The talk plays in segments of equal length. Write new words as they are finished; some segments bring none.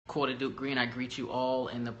DoQuoi Green. I greet you all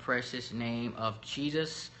in the precious name of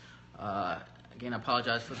Jesus. Again, I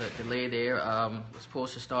apologize for the delay there. We're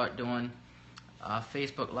supposed to start doing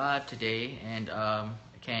Facebook Live today, and I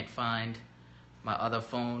can't find my other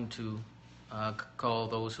phone to call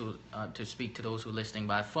those who to speak to those who are listening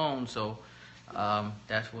by phone. So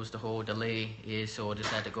that was the whole delay is. So I just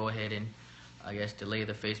had to go ahead and I guess delay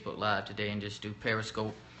the Facebook Live today and just do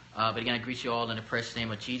Periscope. But again, I greet you all in the precious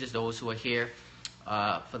name of Jesus. Those who are here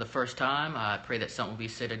for the first time, I pray that something will be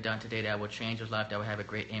said or done today that will change your life, that will have a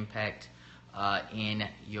great impact in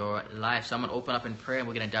your life. So I'm going to open up in prayer, and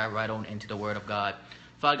we're going to dive right on into the Word of God.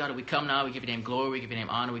 Father God, we come now, we give your name glory, we give your name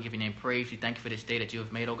honor, we give your name praise. We thank you for this day that you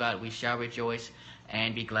have made, oh God. We shall rejoice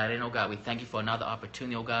and be glad in, oh God. We thank you for another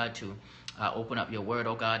opportunity, oh God, to open up your word,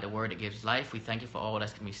 oh God, the word that gives life. We thank you for all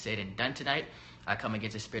that's going to be said and done tonight. I come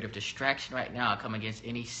against the spirit of distraction right now. I come against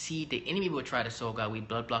any seed the enemy will try to sow, God. We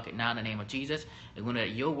blood block it now in the name of Jesus. And we know that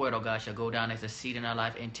your word, oh God, shall go down as a seed in our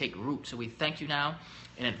life and take root. So we thank you now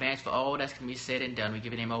in advance for all that's going to be said and done. We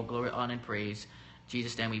give your name all glory, honor, and praise. In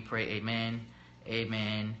Jesus' name we pray, amen,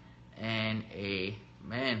 amen, and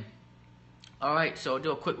amen. All right, so I'll do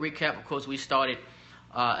a quick recap. Of course, we started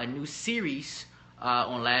a new series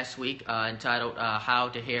on last week entitled How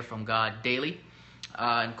to Hear from God Daily.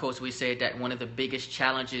 And of course, we said that one of the biggest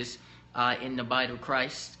challenges in the body of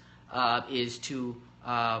Christ is to,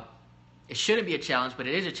 it shouldn't be a challenge, but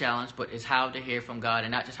it is a challenge, but it's how to hear from God,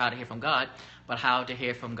 and not just how to hear from God, but how to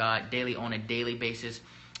hear from God daily, on a daily basis,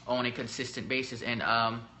 on a consistent basis. And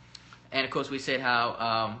of course, we said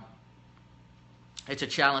how it's a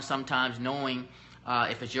challenge sometimes knowing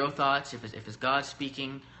if it's your thoughts, if it's God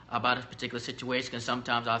speaking about a particular situation, because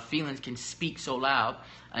sometimes our feelings can speak so loud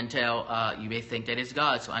until you may think that it's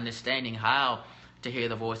God. So understanding how to hear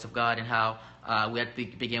the voice of God, and how we have to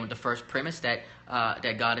begin with the first premise that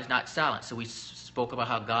that God is not silent. So we spoke about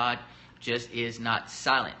how God just is not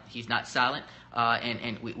silent. He's not silent,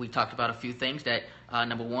 and we talked about a few things that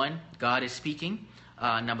number one, God is speaking.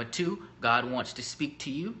 Number two, God wants to speak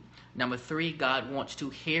to you. Number three, God wants to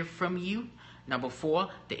hear from you. Number four,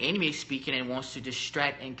 the enemy is speaking and wants to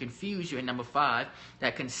distract and confuse you. And number five,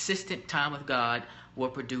 that consistent time with God will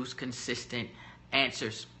produce consistent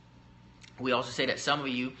answers. We also say that some of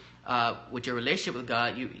you, with your relationship with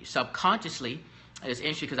God, you subconsciously, it's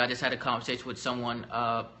interesting because I just had a conversation with someone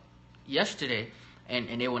yesterday,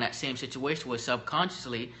 and they were in that same situation where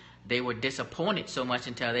subconsciously they were disappointed so much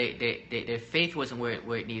until their faith wasn't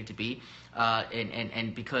where it needed to be,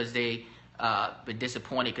 and because they been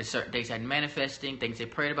disappointed because certain things hadn't manifesting, things they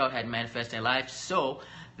prayed about hadn't manifested in life, so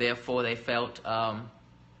therefore they felt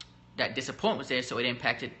that disappointment was there, so it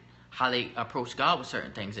impacted how they approached God with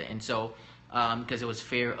certain things. And so because it was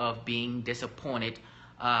fear of being disappointed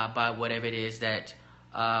by whatever it is that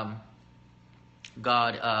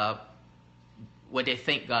God, what they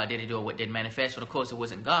think God did do or what didn't manifest. But of course it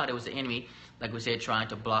wasn't God, it was the enemy, like we said, trying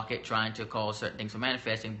to block it, trying to cause certain things from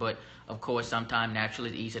manifesting. But of course, sometimes naturally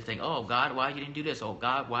it's easy to think, oh, God, why you didn't do this? Oh,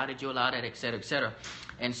 God, why did you allow that, etc., etc.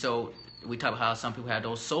 And so we talk about how some people have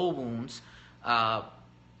those soul wounds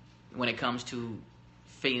when it comes to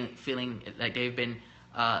feeling like they've been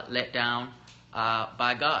let down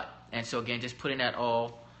by God. And so again, just putting that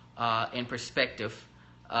all in perspective,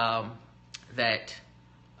 that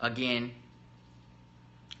again,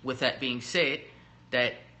 with that being said,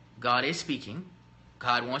 that God is speaking.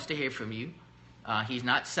 God wants to hear from you. He's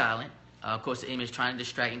not silent. Of course, the enemy is trying to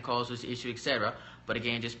distract and cause this issue, etc. But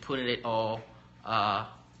again, just putting it all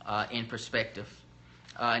in perspective.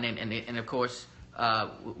 And of course,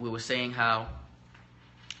 we were saying how,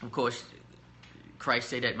 of course, Christ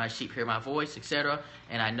said that my sheep hear my voice, etc.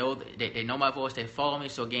 And I know that they know my voice, they follow me.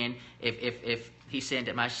 So again, if he's saying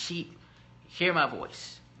that my sheep hear my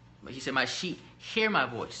voice, he said my sheep hear my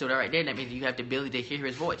voice. So that right there, that means you have the ability to hear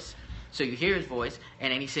his voice. So you hear his voice,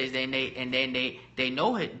 and then he says, then they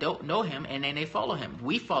know it, don't know him, and then they follow him.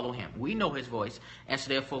 We follow him. We know his voice, and so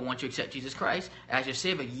therefore, once you accept Jesus Christ as your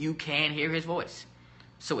Savior, you can hear his voice.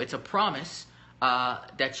 So it's a promise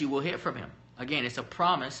that you will hear from him. Again, it's a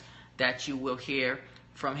promise that you will hear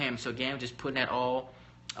from him. So again, just putting that all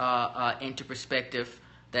into perspective.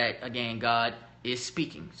 That again, God is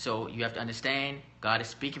speaking. So you have to understand, God is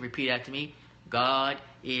speaking. Repeat after me. God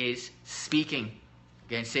is speaking.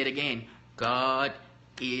 Again, say it again. God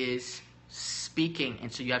is speaking.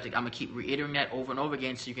 And so you have to, I'm going to keep reiterating that over and over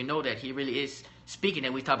again so you can know that he really is speaking.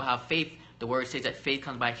 And we talk about how faith, the word says that faith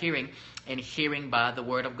comes by hearing, and hearing by the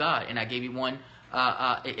word of God. And I gave you one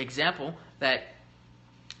example that,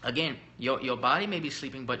 again, your body may be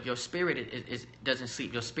sleeping, but your spirit doesn't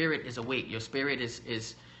sleep. Your spirit is awake. Your spirit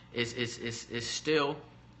is still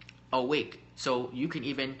awake. So you can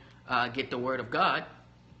even get the Word of God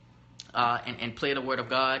and play the Word of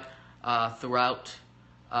God throughout.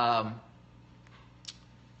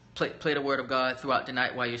 Play the Word of God throughout the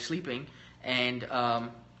night while you're sleeping, and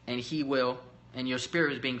He will, and your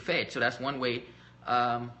spirit is being fed. So that's one way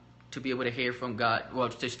to be able to hear from God. Well,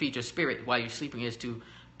 to feed your spirit while you're sleeping is to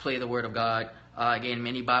play the Word of God. Again,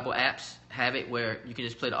 many Bible apps have it where you can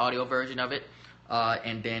just play the audio version of it,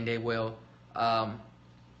 and then they will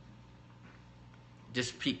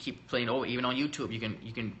just keep playing over. Even on YouTube,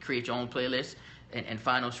 you can create your own playlist and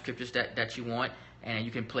find those scriptures that you want, and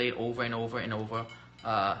you can play it over and over and over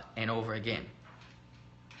and over again.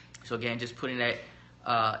 So again, just putting that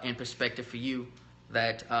in perspective for you,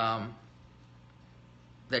 that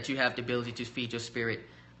that you have the ability to feed your spirit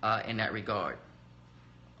in that regard.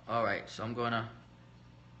 All right, so I'm going to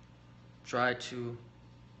try to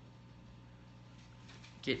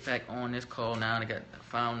get back on this call now. I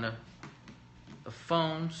found the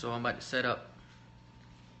phone, so I'm about to set up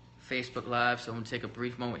Facebook Live. So I'm going to take a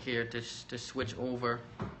brief moment here to switch over.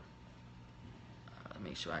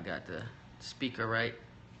 Make sure I got the speaker right.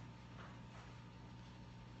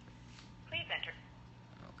 Please enter.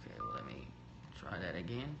 Okay, well, let me try that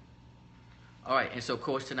again. All right, and so of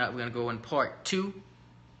course tonight we're going to go in part 2.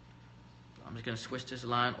 I'm just going to switch this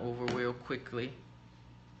line over real quickly.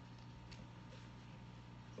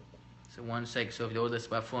 So one sec. So if you're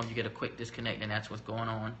listening by phone, you get a quick disconnect, and that's what's going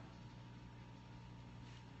on.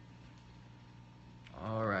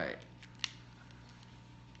 All right.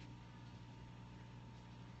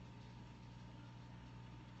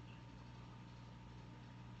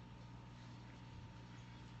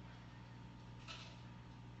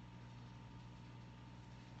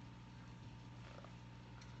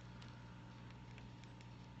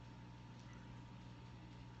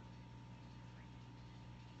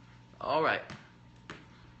 All right.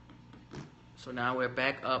 So now we're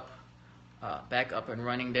back up and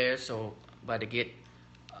running there. So about to get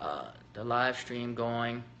the live stream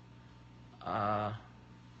going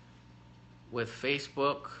with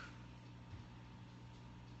Facebook.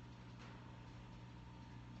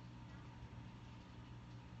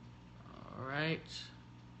 All right.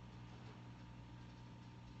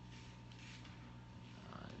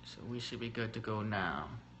 So we should be good to go now.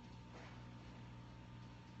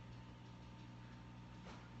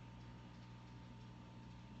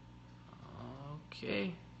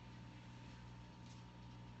 Okay.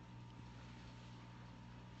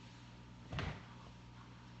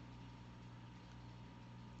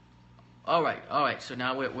 All right. So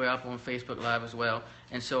now we're up on Facebook Live as well.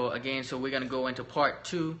 And so again, so we're going to go into part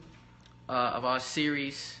 2 of our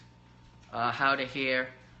series, How to Hear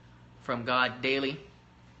from God Daily.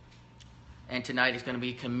 And tonight is going to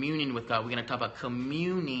be communing with God. We're going to talk about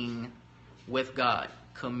communing with God.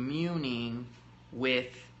 Communing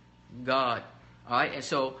with God. All right, and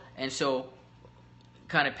so,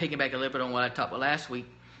 kind of piggyback a little bit on what I talked about last week.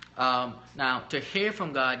 Now, to hear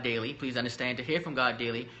from God daily, please understand, to hear from God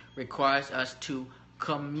daily requires us to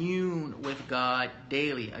commune with God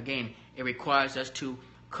daily. Again, it requires us to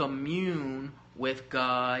commune with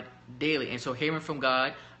God daily. And so hearing from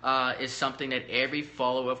God is something that every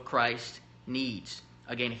follower of Christ needs.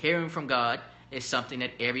 Again, hearing from God is something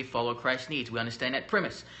that every follower of Christ needs. We understand that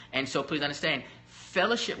premise. And so please understand,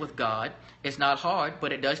 fellowship with God is not hard,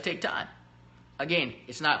 but it does take time. Again,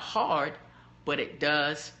 it's not hard, but it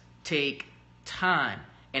does take time.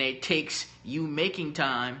 And it takes you making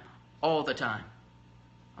time all the time.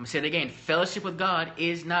 I'm going to say it again. Fellowship with God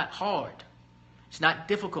is not hard. It's not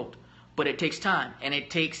difficult, but it takes time. And it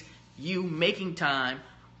takes you making time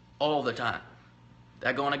all the time.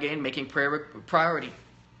 That going again, making prayer a priority.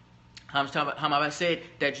 How have I said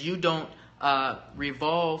that you don't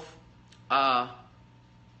revolve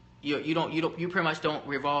you pretty much don't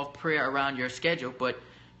revolve prayer around your schedule, but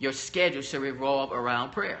your schedule should revolve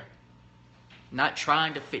around prayer. Not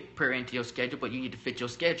trying to fit prayer into your schedule, but you need to fit your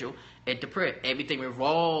schedule into prayer. Everything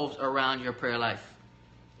revolves around your prayer life.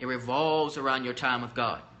 It revolves around your time with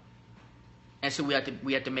God. And so we have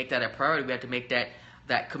to make that a priority. We have to make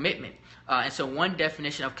that commitment. And so one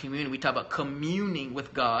definition of communion, we talk about communing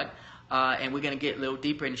with God, and we're going to get a little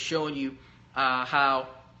deeper in showing you how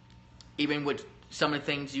even with some of the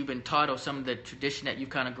things you've been taught or some of the tradition that you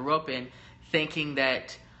kind of grew up in, thinking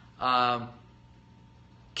that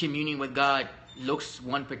communing with God looks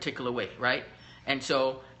one particular way, right? And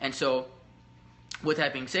so with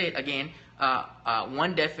that being said, again,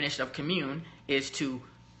 one definition of commune is to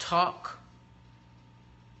talk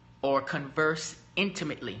or converse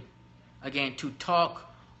intimately. Again, to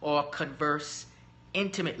talk or converse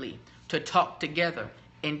intimately. To talk together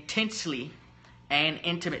intensely and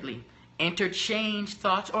intimately. interchange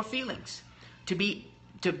thoughts or feelings. To be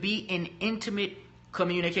in intimate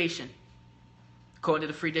communication. According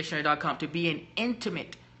to the freedictionary.com, to be in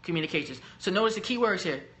intimate communications. So notice the key words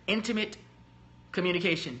here. Intimate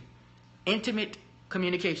communication. Intimate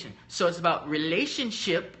communication. So it's about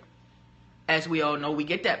relationship. As we all know, we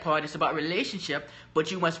get that part. It's about relationship.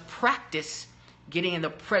 But you must practice getting in the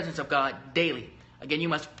presence of God daily. Again, you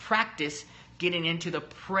must practice getting into the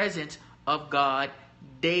presence of God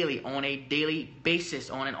daily, on a daily basis,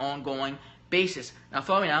 on an ongoing basis. Now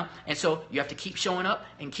follow me now. And so you have to keep showing up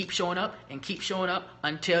and keep showing up and keep showing up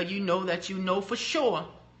until you know that you know for sure.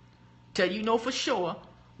 Till you know for sure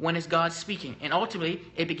when is God speaking. And ultimately,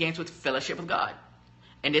 it begins with fellowship with God.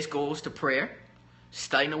 And this goes to prayer,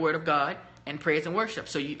 studying the Word of God, and praise and worship.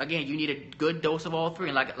 So you need a good dose of all three.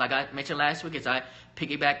 And like I mentioned last week, as I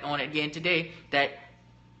piggyback on it again today, that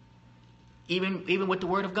even with the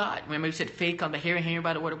Word of God, remember we said faith comes by hearing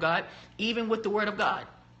by the Word of God. Even with the Word of God,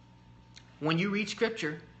 when you read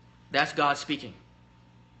Scripture, that's God speaking.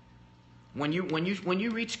 When you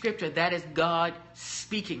read Scripture, that is God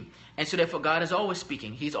speaking. And so therefore God is always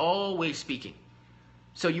speaking. He's always speaking.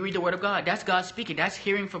 So you read the Word of God, that's God speaking. That's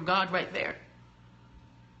hearing from God right there.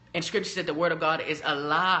 And Scripture said the Word of God is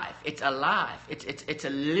alive. It's alive. It's a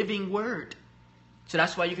living Word. So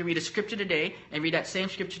that's why you can read a Scripture today and read that same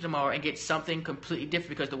Scripture tomorrow and get something completely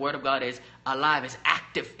different, because the Word of God is alive. It's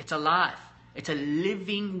active. It's alive. It's a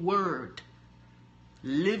living Word.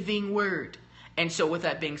 Living Word. And so with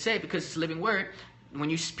that being said, because it's a living Word, when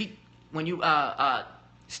you study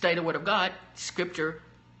the Word of God, Scripture,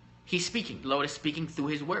 He's speaking. The Lord is speaking through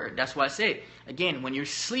His Word. That's why I say, again, when you're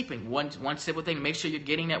sleeping, one simple thing, make sure you're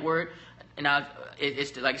getting that Word. And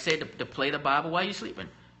it's like I said, to play the Bible while you're sleeping.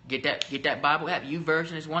 Get that Bible app.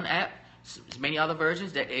 YouVersion is one app. There's many other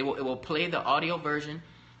versions that it will play the audio version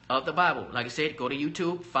of the Bible. Like I said, go to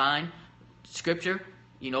YouTube, find Scripture,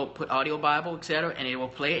 put audio Bible, etc., and it will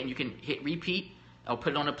play it, and you can hit repeat. I'll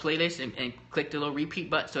put it on a playlist and click the little repeat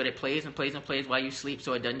button so that it plays and plays and plays while you sleep,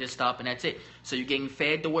 so it doesn't just stop and that's it. So you're getting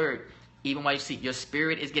fed the Word even while you sleep. Your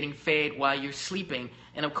spirit is getting fed while you're sleeping.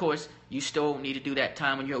 And of course, you still need to do that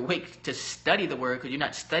time when you're awake to study the Word, because you're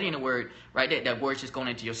not studying the Word right there. That Word's just going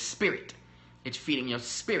into your spirit. It's feeding your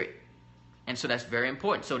spirit. And so that's very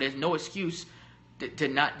important. So there's no excuse to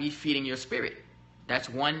not be feeding your spirit. That's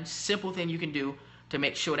one simple thing you can do to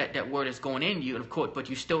make sure that that Word is going in you, of course,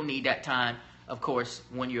 but you still need that time, of course,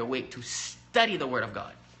 when you're awake to study the Word of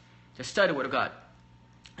God. To study the Word of God.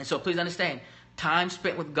 And so please understand, time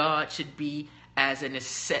spent with God should be as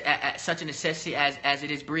such a necessity as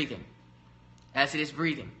it is breathing. As it is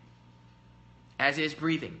breathing. As it is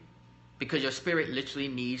breathing. Because your spirit literally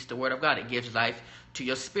needs the Word of God. It gives life to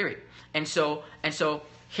your spirit. And so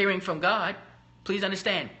hearing from God, please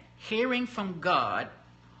understand, hearing from God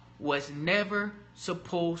was never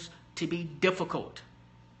supposed to be difficult.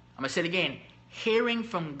 I'm going to say it again. Hearing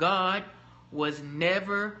from God was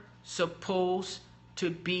never supposed to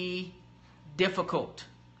be difficult.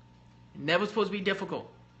 Never supposed to be difficult.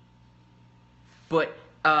 But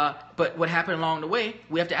what happened along the way,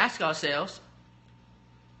 we have to ask ourselves,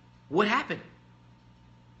 what happened?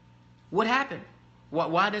 What happened?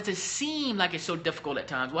 Why does it seem like it's so difficult at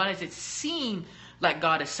times? Why does it seem like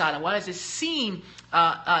God is silent? Why does it seem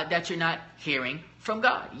that you're not hearing from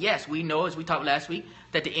God? Yes, we know, as we talked last week,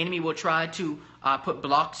 that the enemy will try to put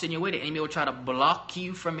blocks in your way. The enemy will try to block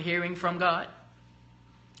you from hearing from God.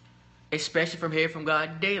 Especially from hearing from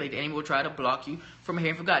God daily. The enemy will try to block you from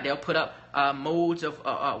hearing from God. They'll put up modes of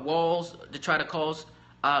walls to try to cause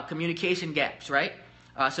communication gaps, right?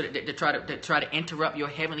 So that they try to interrupt your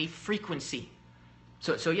heavenly frequency.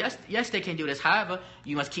 So yes, they can do this. However,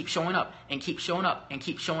 you must keep showing up and keep showing up and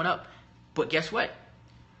keep showing up. But guess what?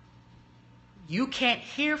 You can't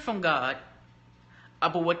hear from God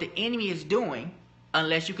about what the enemy is doing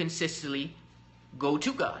unless you consistently go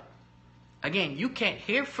to God. Again, you can't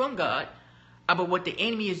hear from God about what the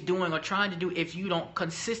enemy is doing or trying to do if you don't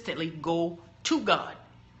consistently go to God.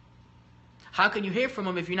 How can you hear from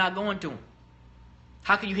Him if you're not going to Him?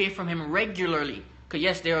 How can you hear from Him regularly? Because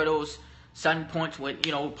yes, there are those sudden points when,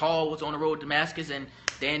 Paul was on the road to Damascus and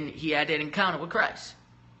then he had that encounter with Christ.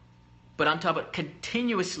 But I'm talking about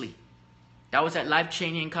continuously. That was that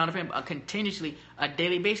life-changing encounter for him, continuously, a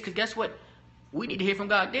daily basis. Because guess what? We need to hear from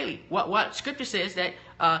God daily. What Scripture says that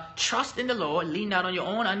trust in the Lord, lean not on your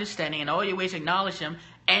own understanding, in all your ways acknowledge Him,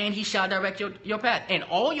 and He shall direct your path. In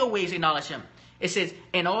all your ways acknowledge Him. It says,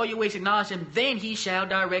 in all your ways acknowledge Him, then He shall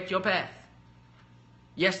direct your path.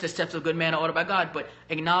 Yes, the steps of a good man are ordered by God, but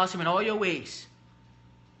acknowledge Him in all your ways.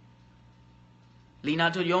 Lean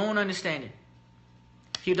not to your own understanding.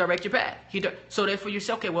 He'll direct your path. So therefore you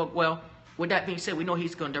say, okay, well, With that being said, we know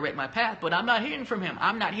he's going to direct my path, but I'm not hearing from him.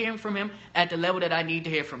 I'm not hearing from him at the level that I need to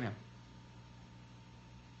hear from him.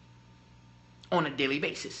 On a daily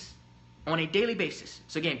basis. On a daily basis.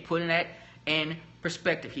 So again, putting that in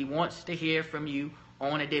perspective. He wants to hear from you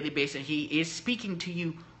on a daily basis. He is speaking to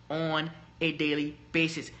you on a daily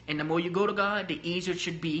basis. And the more you go to God, the easier it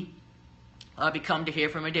should become to hear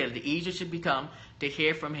from him daily. The easier it should become to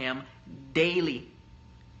hear from him daily.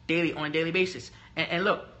 Daily, on a daily basis. And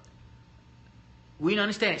look, we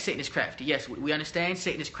understand that Satan is crafty. Yes, we understand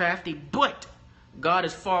Satan is crafty, but God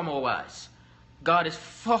is far more wise. God is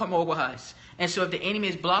far more wise. And so if the enemy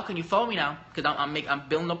is blocking you, follow me now, because I'm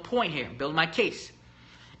building a point here, building my case.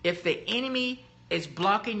 If the enemy is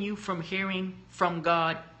blocking you from hearing from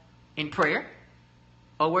God in prayer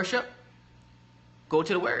or worship, go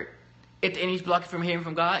to the Word. If the enemy is blocking you from hearing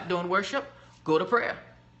from God doing worship, go to prayer.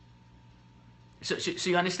 So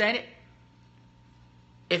you understand it?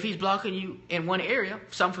 If he's blocking you in one area,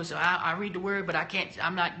 some people say, I read the Word, but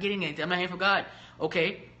I'm not getting anything. I'm not hearing from God.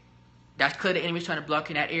 Okay, that's clear the enemy's trying to block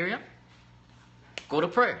you in that area. Go to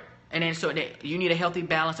prayer. And then so that you need a healthy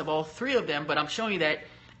balance of all three of them. But I'm showing you that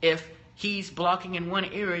if he's blocking in one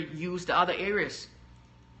area, use the other areas.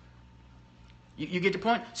 You get the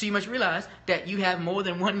point? So you must realize that you have more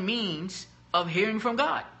than one means of hearing from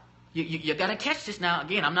God. You got to catch this now.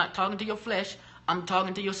 Again, I'm not talking to your flesh. I'm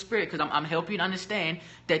talking to your spirit, because I'm helping you to understand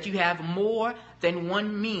that you have more than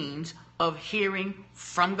one means of hearing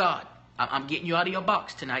from God. I'm getting you out of your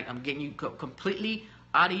box tonight. I'm getting you completely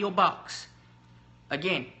out of your box.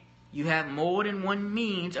 Again, you have more than one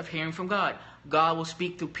means of hearing from God. God will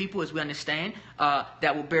speak through people, as we understand,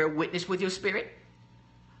 that will bear witness with your spirit.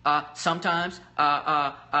 Sometimes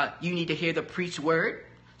you need to hear the preached word.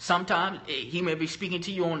 Sometimes he may be speaking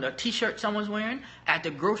to you on the t-shirt someone's wearing, at the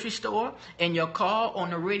grocery store, in your car, on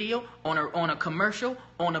the radio, on a commercial,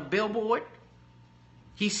 on a billboard.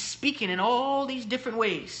 He's speaking in all these different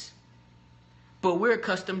ways. But we're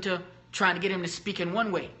accustomed to trying to get him to speak in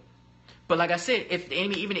one way. But like I said, if the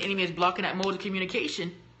enemy is blocking that mode of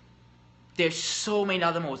communication, there's so many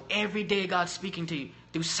other modes. Every day God's speaking to you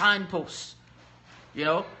through signposts. You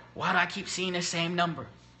know, why do I keep seeing the same number?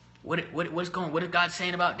 What is God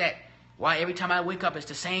saying about that? Why every time I wake up it's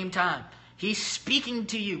the same time? He's speaking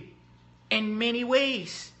to you in many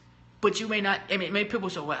ways. But you may not, many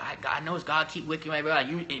people say, well, God knows God keep waking up every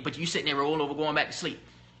night. But you sitting there rolling over going back to sleep.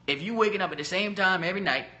 If you waking up at the same time every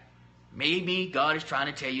night, maybe God is trying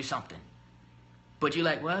to tell you something. But you're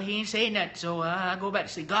like, well, he ain't saying that, so I go back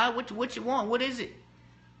to sleep. God, what you want? What is it?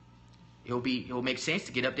 It will make sense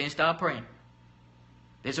to get up there and start praying.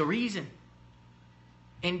 There's a reason.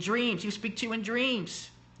 In dreams, you speak to you in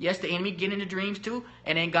dreams. Yes, the enemy get into dreams too,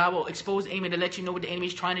 and then God will expose the enemy to let you know what the enemy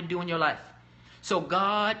is trying to do in your life. So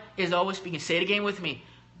God is always speaking. Say it again with me.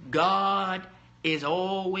 God is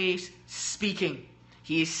always speaking.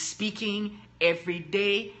 He is speaking every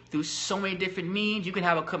day through so many different means. You can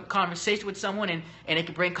have a conversation with someone and it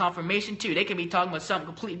can bring confirmation to you. They can be talking about something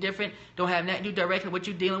completely different. Don't have nothing to do directly with what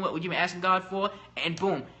you're dealing with, what you've been asking God for, and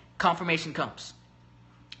boom, confirmation comes.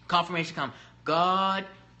 Confirmation comes. God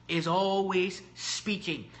is always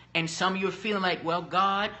speaking. And some of you are feeling like, well,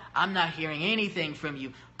 God, I'm not hearing anything from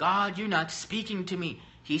you. God, you're not speaking to me.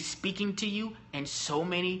 He's speaking to you in so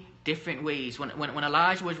many different ways. When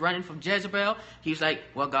Elijah was running from Jezebel, he was like,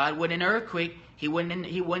 well, God wasn't in an earthquake. He wasn't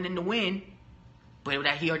in the wind. But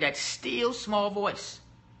he heard that still small voice.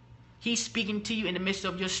 He's speaking to you in the midst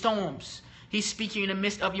of your storms. He's speaking in the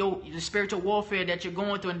midst of the spiritual warfare that you're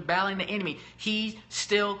going through and battling the enemy. He's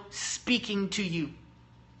still speaking to you.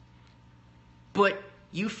 But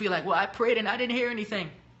you feel like, well, I prayed and I didn't hear anything.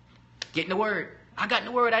 Get in the Word. I got in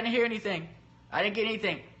the Word. I didn't hear anything. I didn't get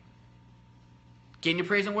anything. Get in your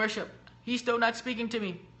praise and worship. He's still not speaking to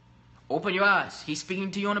me. Open your eyes. He's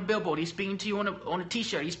speaking to you on a billboard. He's speaking to you on a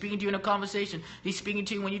t-shirt. He's speaking to you in a conversation. He's speaking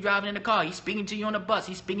to you when you're driving in the car. He's speaking to you on a bus.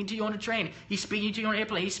 He's speaking to you on a train. He's speaking to you on an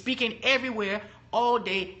airplane. He's speaking everywhere, all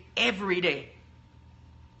day, every day.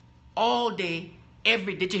 All day,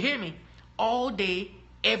 every day. Did you hear me? All day,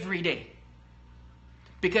 every day.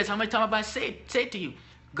 Because how many times have I said to you,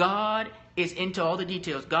 God is into all the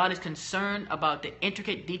details. God is concerned about the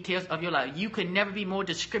intricate details of your life. You can never be more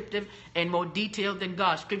descriptive and more detailed than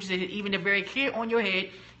God. Scripture says even the very hair on your head,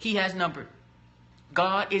 He has numbered.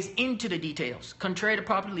 God is into the details. Contrary to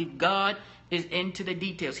popular belief, God is into the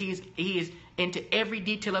details. He is into every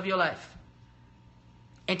detail of your life.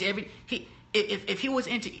 If He was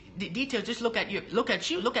into the details, just look at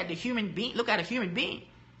the human being. Look at a human being.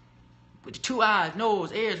 With the 2 eyes,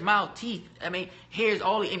 nose, ears, mouth, teeth. Hairs,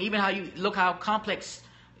 all, and even how complex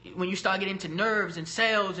when you start getting into nerves and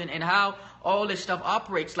cells and how all this stuff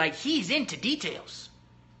operates, like he's into details.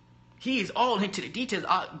 He is all into the details.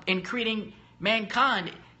 In creating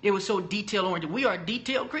mankind, it was so detail-oriented. We are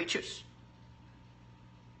detailed creatures.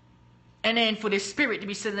 And then for this spirit to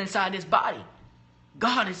be sitting inside this body,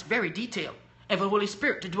 God is very detailed. And for the Holy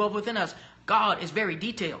Spirit to dwell within us, God is very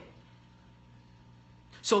detailed.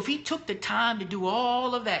 So if he took the time to do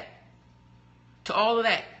all of that,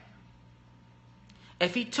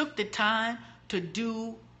 if he took the time to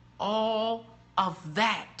do all of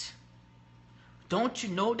that, don't you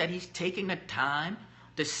know that he's taking the time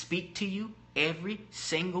to speak to you every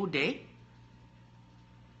single day?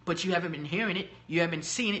 But you haven't been hearing it, you haven't been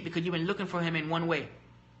seeing it because you've been looking for him in one way.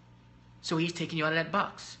 So he's taking you out of that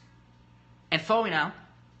box. And follow me now.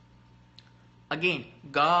 Again,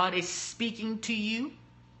 God is speaking to you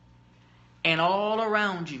and all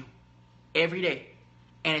around you every day.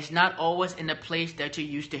 And it's not always in the place that you're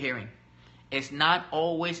used to hearing. It's not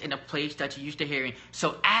always in a place that you're used to hearing.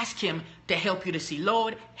 So ask him to help you to see.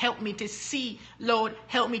 Lord, help me to see. Lord,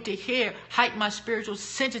 help me to hear. Heighten my spiritual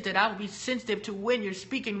senses that I will be sensitive to when you're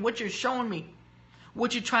speaking, what you're showing me,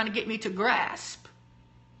 what you're trying to get me to grasp.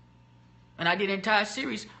 And I did an entire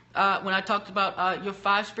series when I talked about your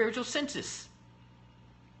 5 spiritual senses.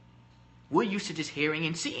 We're used to just hearing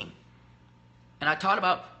and seeing. And I taught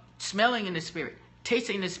about smelling in the spirit,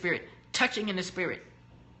 tasting in the spirit, touching in the spirit.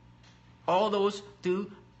 All those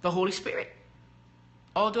through the Holy Spirit.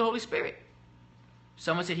 All through the Holy Spirit.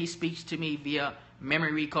 Someone said he speaks to me via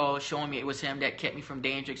memory recall, showing me it was him that kept me from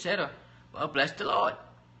danger, etc. Well, bless the Lord.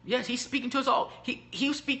 Yes, he's speaking to us all.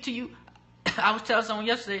 He'll speak to you. I was telling someone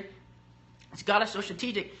yesterday, God is so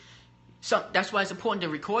strategic. So that's why it's important to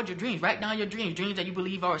record your dreams. Write down your dreams that you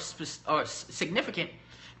believe are significant,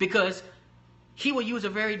 because he will use a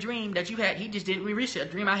very dream that you had. He just didn't release it. A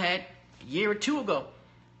dream I had a year or 2 ago.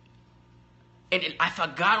 And I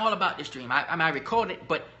forgot all about this dream. I recorded it,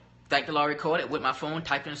 but thank the Lord, recorded it with my phone,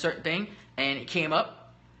 typed in a certain thing, and it came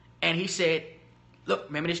up. And he said, look,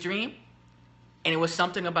 remember this dream? And it was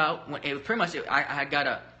something about, when it was pretty much,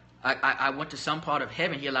 I went to some part of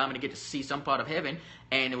heaven. He allowed me to get to see some part of heaven.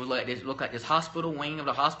 And it was like, it looked like this hospital wing of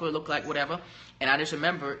the hospital, looked like whatever. And I just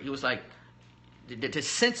remember, he was like, the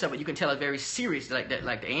sense of it, you can tell it's very serious. Like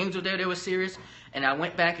the angel there, they were serious. And I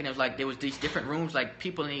went back, and it was like there was these different rooms, like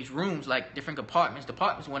people in these rooms, like different departments,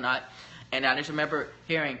 whatnot. And I just remember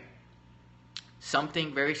hearing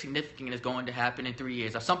something very significant is going to happen in 3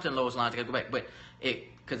 years, or something along those lines. I gotta go back, but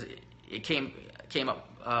because it came up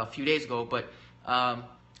a few days ago, but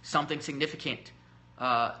something significant.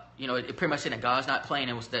 It pretty much said that God's not playing.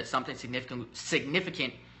 It was that something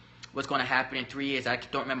significant was going to happen in 3 years. I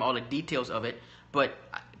don't remember all the details of it, but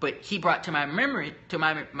he brought to my memory,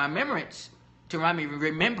 remembrance,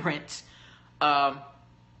 and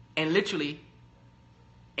literally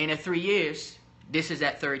in the 3 years, this is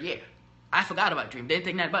that 3rd year. I forgot about the dream. Didn't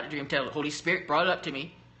think nothing about the dream until the Holy Spirit brought it up to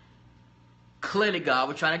me. Clearly, God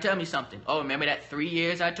was trying to tell me something. Oh, remember that 3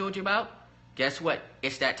 years I told you about? Guess what?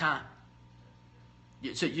 It's that time.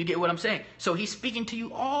 So you get what I'm saying? So he's speaking to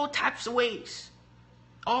you all types of ways.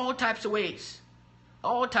 All types of ways.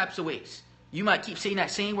 All types of ways. You might keep saying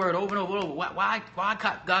that same word over and over and over. Why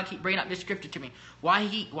God keep bringing up this scripture to me? Why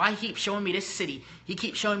he keep showing me this city? He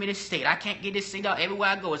keeps showing me this state. I can't get this thing out everywhere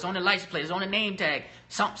I go. It's on the license plate. It's on the name tag.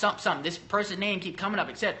 Something. This person's name keep coming up.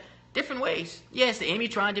 Except different ways. Yes, the enemy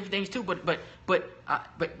trying different things too. But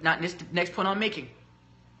not this next point I'm making.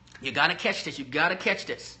 You gotta catch this. You gotta catch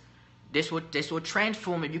this. This will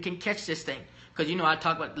transform if you can catch this thing. Because I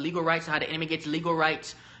talk about legal rights and how the enemy gets legal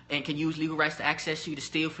rights and can use legal rights to access you, to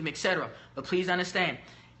steal from, etc. But please understand,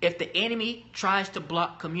 if the enemy tries to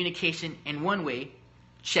block communication in one way,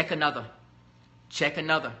 check another. Check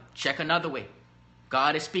another. Check another way.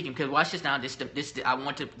 God is speaking. Because watch this now. I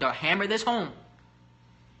want to hammer this home.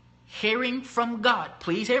 Hearing from God.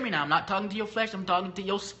 Please hear me now. I'm not talking to your flesh. I'm talking to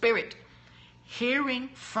your spirit. Hearing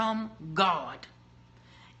from God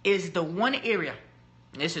is the one area.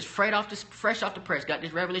 This is fresh off the press. Got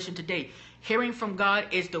this revelation today. Hearing from God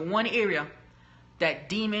is the one area that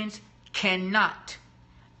demons cannot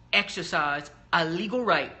exercise a legal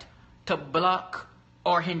right to block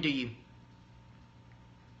or hinder you.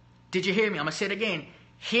 Did you hear me? I'm going to say it again.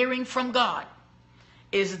 Hearing from God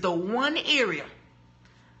is the one area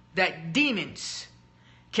that demons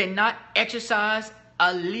cannot exercise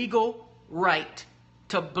a legal right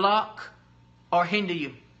to block or hinder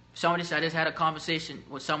you. I just had a conversation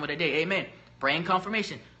with someone today. Amen. Praying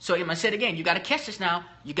confirmation. So I'm going to say it again. You got to catch this now.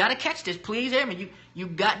 You got to catch this. Please hear me. You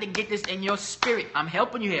got to get this in your spirit. I'm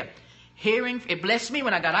helping you here. Hearing, it blessed me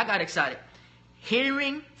when I got excited.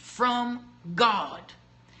 Hearing from God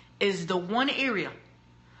is the one area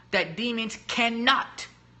that demons cannot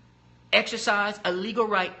exercise a legal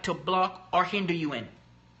right to block or hinder you in.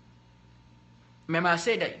 Remember I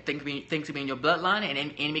said that things can be in your bloodline, and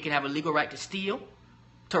an enemy can have a legal right to steal,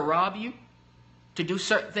 to rob you, to do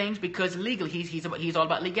certain things, because legally he's all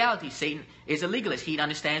about legality. Satan is a legalist. He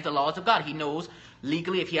understands the laws of God. He knows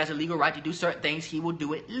legally if he has a legal right to do certain things, he will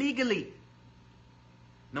do it legally.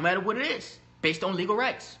 No matter what it is, based on legal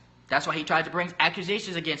rights. That's why he tries to bring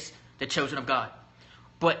accusations against the children of God.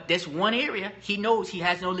 But this one area, he knows he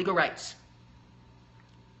has no legal rights.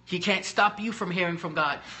 He can't stop you from hearing from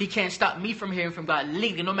God. He can't stop me from hearing from God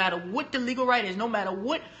legally. No matter what the legal right is, no matter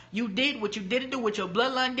what you did, what you didn't do, what your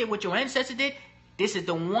bloodline did, what your ancestors did, this is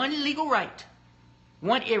the one legal right.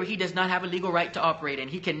 One area he does not have a legal right to operate in.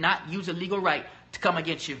 He cannot use a legal right to come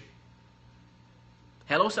against you.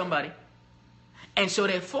 Hello, somebody. And so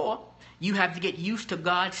therefore, you have to get used to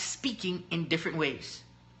God speaking in different ways.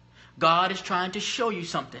 God is trying to show you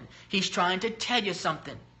something. He's trying to tell you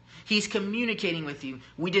something. He's communicating with you.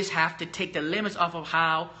 We just have to take the limits off of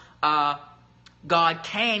how God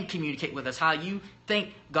can communicate with us. How you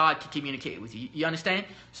think God can communicate with you. You understand?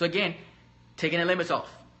 So again, taking the limits off.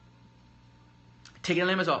 Taking the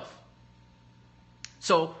limits off.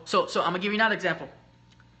 So I'm going to give you another example.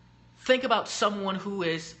 Think about someone who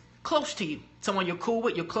is close to you. Someone you're cool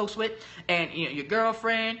with, you're close with, and you know, your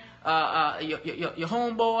girlfriend, your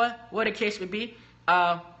homeboy, whatever the case may be.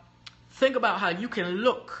 Think about how you can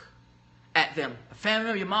look at them. A family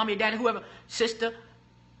member, your mom, your dad, whoever, sister.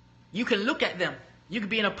 You can look at them. You could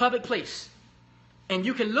be in a public place, and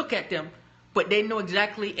you can look at them, but they know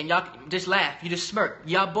exactly, and y'all just laugh. You just smirk.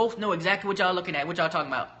 Y'all both know exactly what y'all looking at, what y'all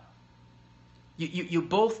talking about. You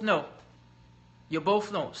both know. You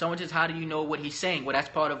both know. Someone says, how do you know what he's saying? Well, that's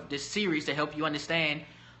part of this series to help you understand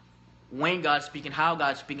when God's speaking, how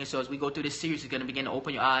God's speaking. So as we go through this series, it's going to begin to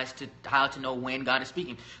open your eyes to how to know when God is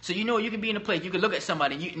speaking. So you know you can be in a place, you can look at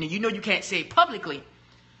somebody, and you know you can't say it publicly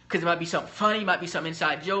because it might be something funny, it might be some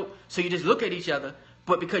inside joke. So you just look at each other.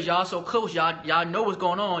 But because y'all so close, y'all know what's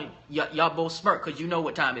going on, y'all both smirk because you know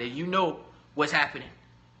what time it is. You know what's happening.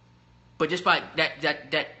 But just by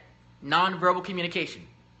that nonverbal communication,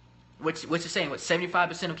 what's it saying? What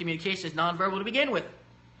 75% of communication is nonverbal to begin with.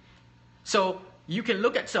 So you can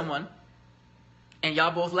look at someone and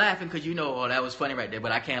y'all both laughing because you know, oh, that was funny right there,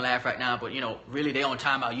 but I can't laugh right now. But you know, really, they on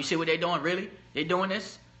timeout. You see what they're doing? Really, they doing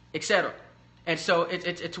this, etc. And so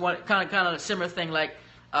it's one kind of a similar thing. Like,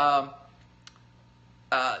 you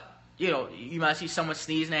know, you might see someone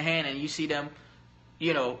sneezing their hand, and you see them,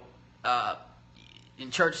 you know,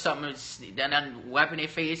 in church or something, then wiping their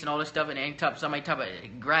face and all this stuff, and then somebody talk about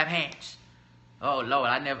grab hands. Oh Lord,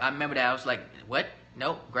 I remember that. I was like, what?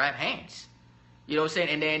 No, grab hands. You know what I'm saying?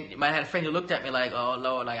 And then you might have had a friend who looked at me like, oh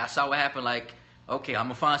Lord, like I saw what happened. Like, okay, I'm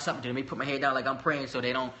gonna find something to do. Let me put my head down like I'm praying, so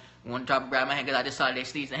they don't want to try to grab my hand because I decided they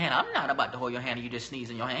sneezed in the hand. I'm not about to hold your hand and you just sneeze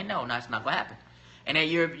in your hand. No, that's not gonna happen. And then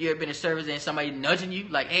you've been in service and somebody nudging you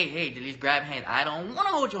like, hey, please grab hands. I don't want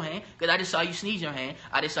to hold your hand because I just saw you sneeze in your hand.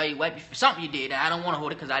 I just saw you wipe something you did. And I don't want to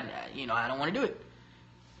hold it because I don't want to do it.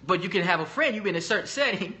 But you can have a friend. You've been in a certain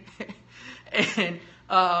setting, and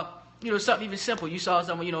you know, something even simple. You saw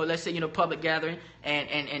someone, you know, let's say, you know, public gathering,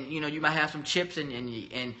 and you know, you might have some chips, and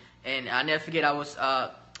I never forget. I was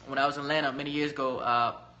when I was in Atlanta many years ago,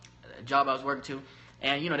 a job I was working to,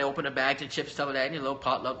 and you know, they opened the bags of chips and stuff like that, and a little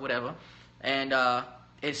potluck, whatever. And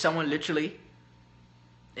someone literally,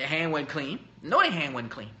 their hand wasn't clean. No, their hand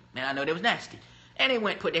wasn't clean. And I know they was nasty. And they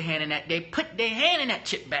put their hand in that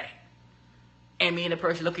chip bag. And me and the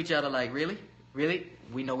person look at each other like, really? Really?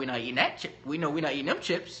 We know we're not eating that chip. We know we're not eating them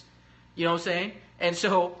chips. You know what I'm saying? And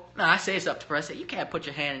so, I say it's up to the person. You can't put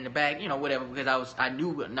your hand in the bag, you know, whatever, because I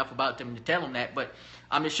knew enough about them to tell them that. But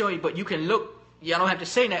I'm just showing you, but you can look, y'all don't have to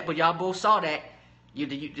say that, but y'all both saw that. You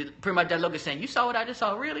pretty much that look is saying, you saw what I just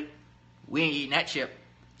saw, really? We ain't eating that chip.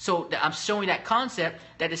 So I'm showing that concept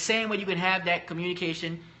that the same way you can have that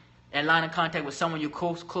communication and line of contact with someone you're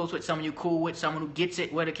close with, someone you're cool with, someone who gets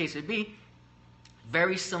it, whatever the case may be,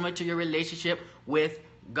 very similar to your relationship with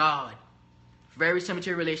God. Very similar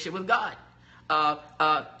to your relationship with God.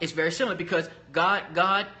 It's very similar because God,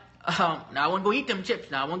 now I want to go eat them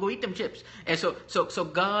chips. And so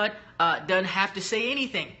God doesn't have to say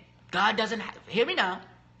anything. God doesn't have, hear me now.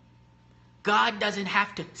 God doesn't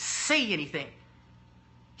have to say anything.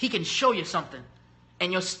 He can show you something,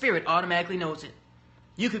 and your spirit automatically knows it.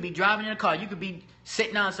 You could be driving in a car. You could be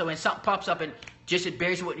sitting down somewhere, and something pops up, and just it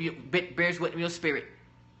bears with your spirit.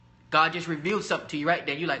 God just revealed something to you right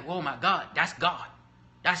there. You're like, oh my God, that's God.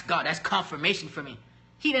 That's God. That's confirmation for me.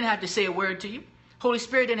 He didn't have to say a word to you. Holy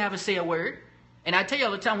Spirit didn't have to say a word. And I tell you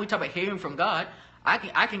all the time, we talk about hearing from God. I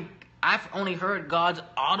I've only heard God's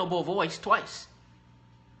audible voice twice.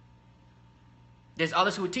 There's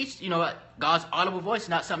others who would teach, God's audible voice is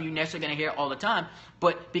not something you're necessarily going to hear all the time.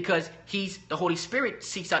 But because the Holy Spirit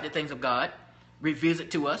seeks out the things of God, reveals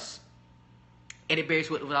it to us, and it bears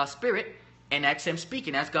with our spirit, and that's him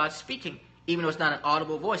speaking. That's God speaking. Even though it's not an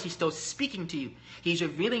audible voice, he's still speaking to you. He's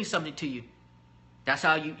revealing something to you. That's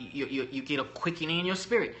how you get a quickening in your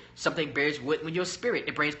spirit. Something bears with your spirit.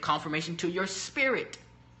 It brings confirmation to your spirit.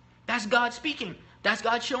 That's God speaking. That's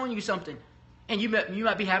God showing you something. And you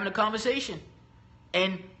might be having a conversation.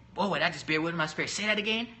 And, that just bear with my spirit. Say that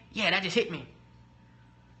again? Yeah, that just hit me.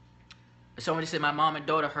 Somebody said my mom and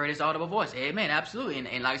daughter heard his audible voice. Amen, absolutely.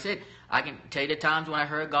 And like I said, I can tell you the times when I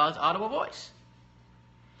heard God's audible voice.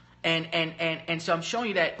 And so I'm showing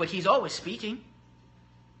you that, but he's always speaking.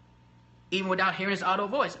 Even without hearing his audible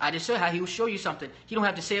voice. I just showed how he will show you something. He don't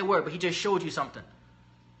have to say a word, but he just showed you something.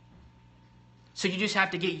 So you just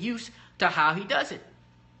have to get used to how he does it.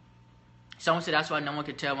 Someone said, that's why no one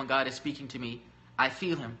can tell when God is speaking to me. I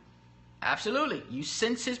feel him. Absolutely. You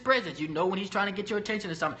sense his presence. You know when he's trying to get your attention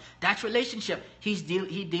to something. That's relationship. He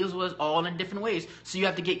deals with us all in different ways. So you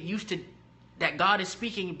have to get used to that God is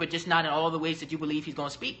speaking, but just not in all the ways that you believe he's going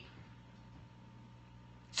to speak.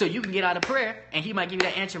 So you can get out of prayer, and he might give you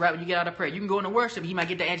that answer right when you get out of prayer. You can go into worship, he might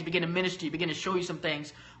get the answer, begin to minister, begin to show you some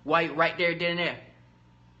things while you're right there, then and there.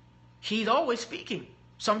 He's always speaking.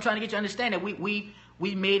 So I'm trying to get you to understand that we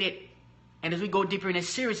made it, and as we go deeper in this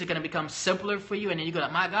series, it's going to become simpler for you, and then you go,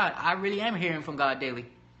 like, my God, I really am hearing from God daily.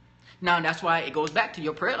 Now, that's why it goes back to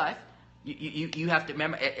your prayer life. You have to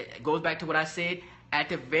remember, it goes back to what I said at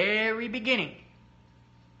the very beginning.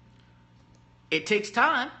 It takes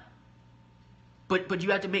time. But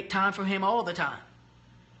you have to make time for him all the time.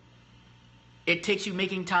 It takes you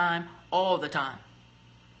making time all the time.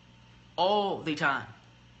 All the time.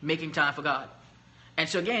 Making time for God. And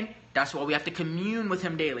so again, that's why we have to commune with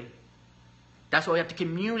him daily. That's why we have to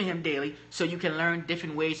commune with him daily, so you can learn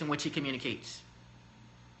different ways in which he communicates.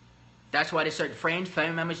 That's why there's certain friends,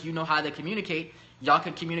 family members, you know how they communicate. Y'all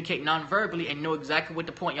can communicate non-verbally and know exactly what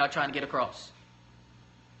the point y'all trying to get across.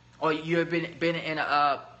 Or you have been in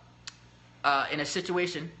a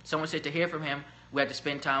situation, someone said to hear from him, we have to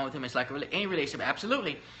spend time with him. It's like any relationship.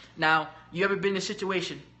 Absolutely. Now, you ever been in a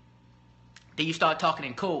situation that you start talking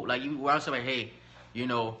in code? Like you around somebody, hey,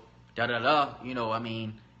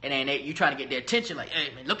 and then you trying to get their attention, like,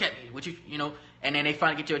 hey, man, look at me. And then they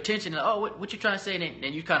finally get your attention. And, what you trying to say? And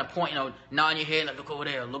then you kind of point, nodding your head, like, look over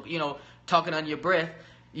there. Look, talking under your breath.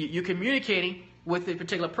 You're communicating with a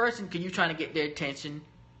particular person because you're trying to get their attention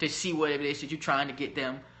to see whatever it is that you're trying to get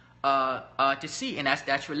them to see, and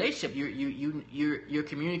that's relationship. You're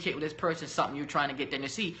communicating with this person something you're trying to get them to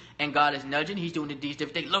see, and God is nudging. He's doing these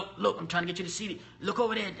different things. Look, I'm trying to get you to see it. Look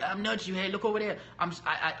over there. I'm nudging you. Hey, look over there.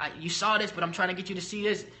 You saw this, but I'm trying to get you to see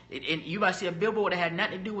this. And you might see a billboard that had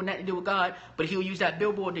nothing to do with God, but He'll use that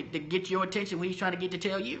billboard to get your attention when He's trying to get to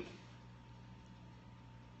tell you.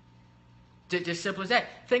 Just simple as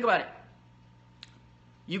that. Think about it.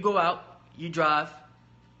 You go out, you drive.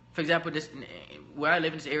 For example, where I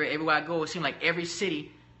live in this area, everywhere I go, it seems like every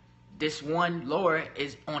city, this one Lord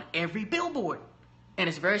is on every billboard. And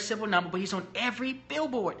it's a very simple number, but he's on every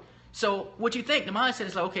billboard. So what you think? The mindset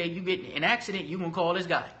is like, okay, you get in an accident, you're going to call this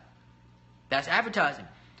guy. That's advertising.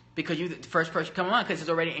 Because you're the first person coming on, because it's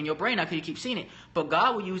already in your brain now because you keep seeing it. But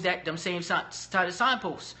God will use them same side of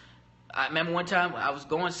signposts. I remember one time I was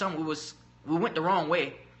going somewhere, we went the wrong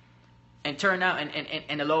way. And turned out,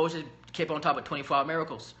 and the Lord just kept on top of 24-hour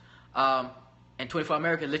miracles. And 24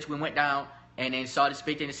 America literally went down and then started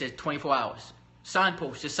speaking and it says 24 hours.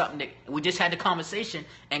 Signpost, just something that we just had the conversation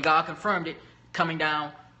and God confirmed it coming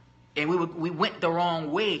down, and we went the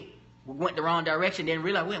wrong way. We went the wrong direction, didn't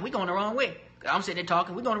realize we're going the wrong way. I'm sitting there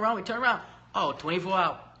talking, we're going the wrong way, turn around. 24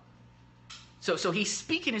 hours. So he's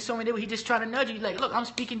speaking in so many ways. He's just trying to nudge you. Like, look, I'm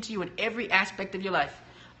speaking to you in every aspect of your life.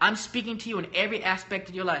 I'm speaking to you in every aspect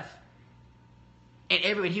of your life. And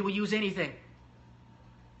he will use anything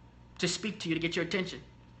to speak to you, to get your attention,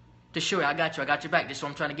 to show you, I got your back. This is what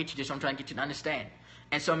I'm trying to get you. This is what I'm trying to get you to understand.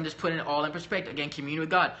 And so I'm just putting it all in perspective. Again, communing with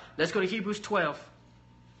God. Let's go to Hebrews 12.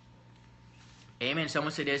 Amen.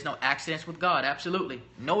 Someone said there's no accidents with God. Absolutely.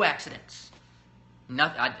 No accidents.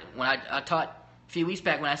 Nothing. When I taught a few weeks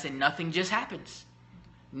back when I said nothing just happens.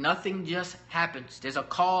 Nothing just happens. There's a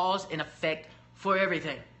cause and effect for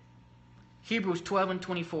everything. Hebrews 12 and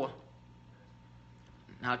 24.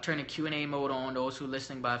 Now turn the Q&A mode on, those who are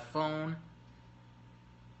listening by phone.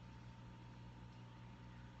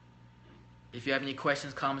 If you have any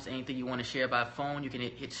questions, comments, anything you want to share by phone, you can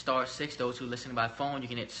hit *6. Those who are listening by phone, you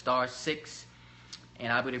can hit *6.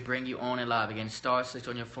 and I'll be able to bring you on and live. Again, *6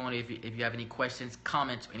 on your phone if you have any questions,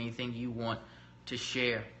 comments, anything you want to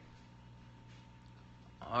share.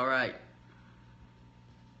 All right.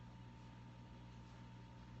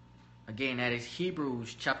 Again, that is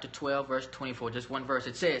Hebrews chapter 12, verse 24. Just one verse.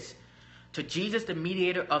 It says, to Jesus, the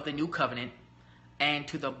mediator of the new covenant, and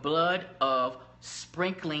to the blood of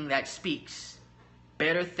sprinkling that speaks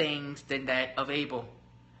better things than that of Abel.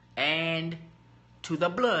 And to the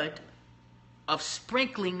blood of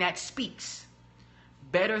sprinkling that speaks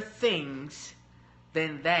better things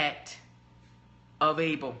than that of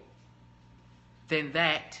Abel. Than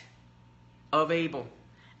that of Abel.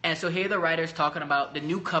 And so here the writer is talking about the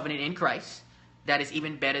new covenant in Christ that is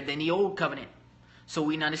even better than the old covenant. So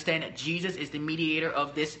we understand that Jesus is the mediator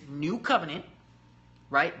of this new covenant,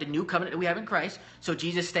 right? The new covenant that we have in Christ. So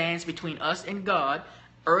Jesus stands between us and God,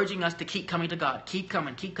 urging us to keep coming to God. Keep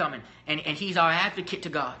coming, keep coming. And he's our advocate to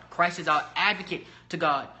God. Christ is our advocate to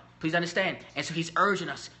God. Please understand. And so he's urging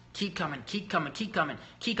us, keep coming, keep coming, keep coming,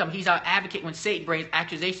 keep coming. He's our advocate when Satan brings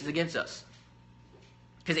accusations against us.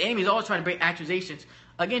 Because the enemy is always trying to bring accusations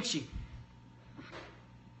against you.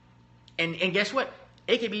 And guess what?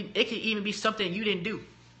 It could even be something you didn't do.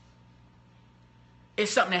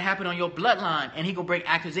 It's something that happened on your bloodline, and he gonna bring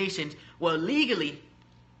accusations. Well, legally,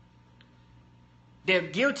 they're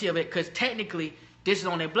guilty of it because technically this is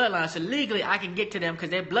on their bloodline. So legally, I can get to them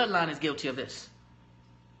because their bloodline is guilty of this.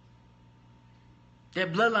 Their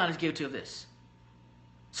bloodline is guilty of this.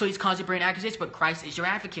 So he's constantly bringing accusations, but Christ is your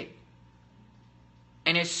advocate.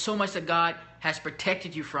 And there's so much that God has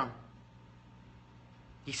protected you from.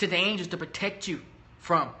 He sent the angels to protect you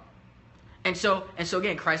from. And so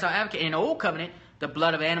again, Christ our advocate. In the old covenant, the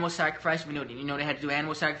blood of animal sacrifice, we know they had to do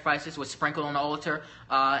animal sacrifices, was sprinkled on the altar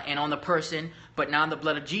and on the person. But now the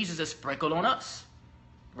blood of Jesus is sprinkled on us.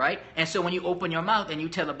 Right? And so when you open your mouth and you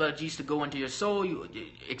tell the blood of Jesus to go into your soul,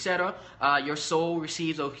 etc., your soul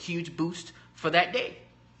receives a huge boost for that day.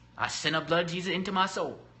 I send the blood of Jesus into my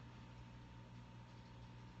soul.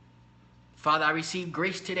 Father, I receive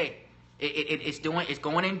grace today. It's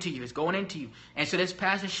going into you. It's going into you. And so this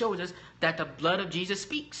passage shows us that the blood of Jesus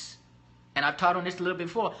speaks. And I've taught on this a little bit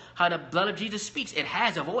before, how the blood of Jesus speaks. It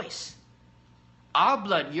has a voice. Our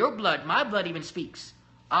blood, your blood, my blood even speaks.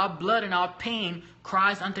 Our blood and our pain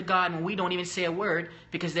cries unto God when we don't even say a word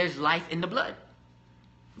because there's life in the blood.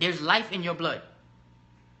 There's life in your blood.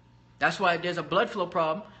 That's why if there's a blood flow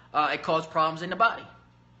problem, it causes problems in the body.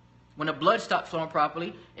 When the blood stops flowing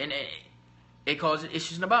properly, and it causes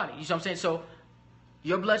issues in the body. You see what I'm saying? So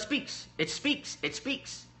your blood speaks. It speaks. It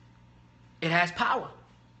speaks. It has power.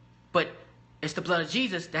 But it's the blood of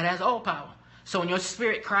Jesus that has all power. So when your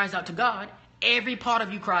spirit cries out to God, every part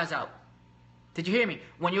of you cries out. Did you hear me?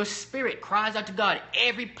 When your spirit cries out to God,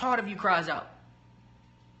 every part of you cries out.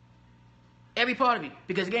 Every part of you.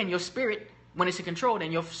 Because again, your spirit, when it's in control,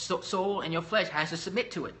 then your soul and your flesh has to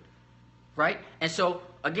submit to it. Right? And so,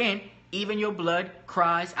 again, even your blood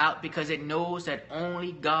cries out because it knows that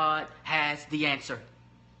only God has the answer.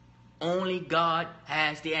 Only God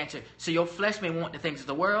has the answer. So your flesh may want the things of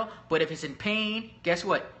the world, but if it's in pain, guess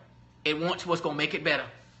what? It wants what's going to make it better.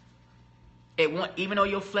 Even though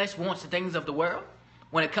your flesh wants the things of the world,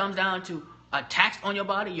 when it comes down to attacks on your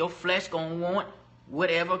body, your flesh going to want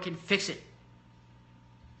whatever can fix it.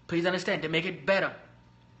 Please understand, to make it better.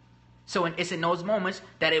 So it's in those moments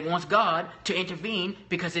that it wants God to intervene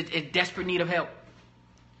because it's in desperate need of help.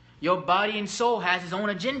 Your body and soul has its own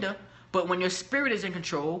agenda, but when your spirit is in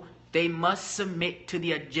control, they must submit to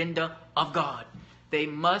the agenda of God. They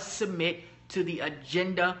must submit to the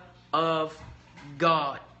agenda of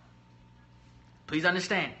God. Please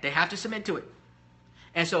understand, they have to submit to it.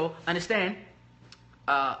 And so, understand,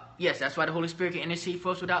 yes, that's why the Holy Spirit can intercede for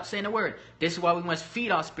us without saying a word. This is why we must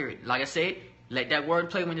feed our spirit. Like I said, let that word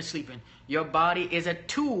play when you're sleeping. Your body is a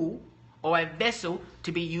tool or a vessel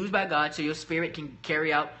to be used by God so your spirit can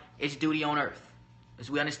carry out its duty on earth. As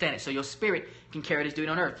we understand it. So your spirit can carry its duty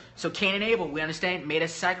on earth. So Cain and Abel, we understand, made a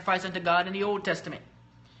sacrifice unto God in the Old Testament.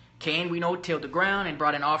 Cain, we know, tilled the ground and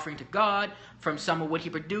brought an offering to God from some of what he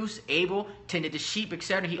produced. Abel tended the sheep,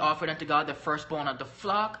 etc. He offered unto God the firstborn of the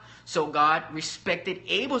flock. So God respected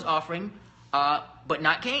Abel's offering, but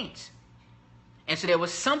not Cain's. And so there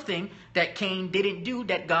was something that Cain didn't do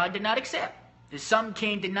that God did not accept. There's something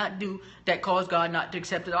Cain did not do that caused God not to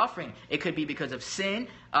accept his offering. It could be because of sin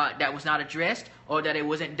that was not addressed or that it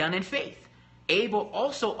wasn't done in faith. Abel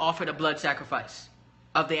also offered a blood sacrifice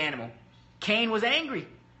of the animal. Cain was angry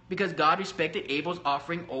because God respected Abel's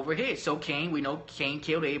offering over his. So Cain, we know Cain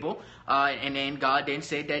killed Abel. And then God then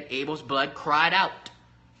said that Abel's blood cried out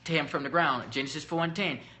to him from the ground. Genesis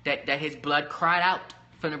 4:10, that his blood cried out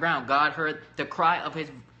from the ground. God heard the cry of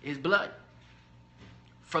his blood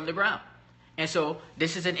from the ground. And so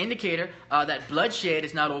this is an indicator that bloodshed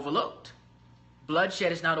is not overlooked.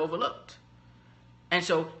 Bloodshed is not overlooked. And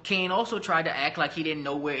so Cain also tried to act like he didn't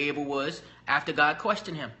know where Abel was after God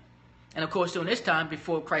questioned him. And of course, during this time,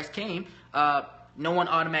 before Christ came, no one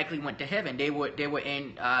automatically went to heaven. They were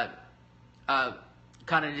in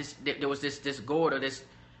kind of this. There was this gourd or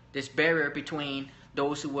this barrier between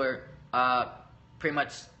those who were pretty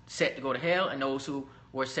much set to go to hell and those who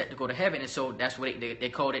were set to go to heaven. And so that's what they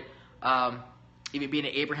called it. Even being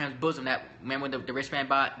in Abraham's bosom. That remember when the rich man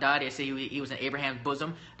died, they say he was in Abraham's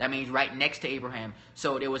bosom. That means right next to Abraham.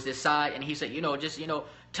 So there was this side, and he said,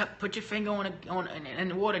 put your finger in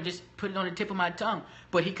the water, just put it on the tip of my tongue.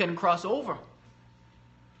 But he couldn't cross over.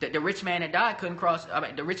 The rich man that died couldn't cross.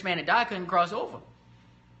 The rich man that died couldn't cross over.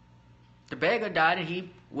 The beggar died, and he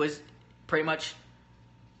was pretty much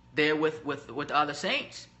there with the other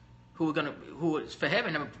saints who was for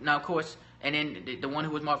heaven. Now, of course. And then the one who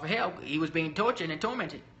was marked for hell, he was being tortured and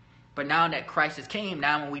tormented. But now that Christ has came,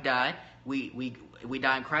 now when we die, we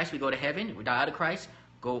die in Christ, we go to heaven. We die out of Christ,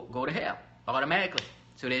 go to hell automatically.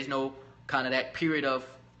 So there's no kind of that period of,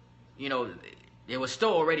 there was still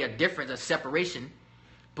already a difference, a separation.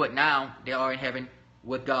 But now they are in heaven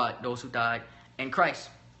with God, those who died in Christ.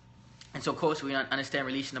 And so, of course, we understand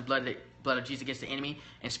releasing the blood of Jesus against the enemy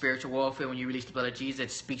and spiritual warfare. When you release the blood of Jesus,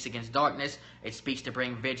 it speaks against darkness. It speaks to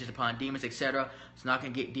bring vengeance upon demons, etc. So not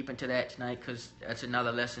going to get deep into that tonight because that's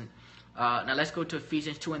another lesson. Now let's go to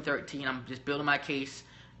Ephesians 2 and 13. I'm just building my case.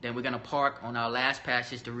 Then we're going to park on our last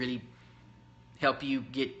passage to really help you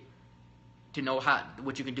get to know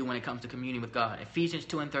what you can do when it comes to communing with God. Ephesians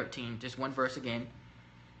 2 and 13. Just one verse again.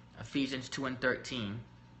 Ephesians 2 and 13.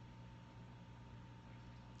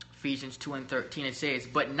 Ephesians 2 and 13, it says,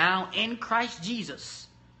 "But now in Christ Jesus,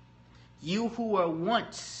 you who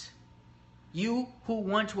once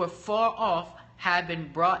were far off have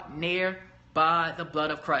been brought near by the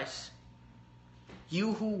blood of Christ."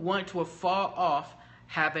 You who once were far off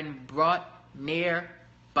have been brought near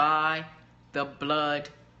by the blood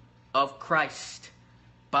of Christ.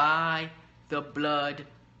 By the blood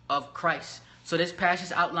of Christ. So this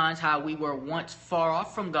passage outlines how we were once far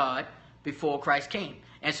off from God before Christ came.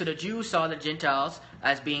 And so the Jews saw the Gentiles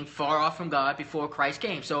as being far off from God before Christ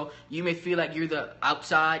came. So you may feel like you're the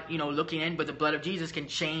outside, looking in, but the blood of Jesus can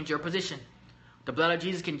change your position. The blood of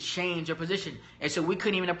Jesus can change your position. And so we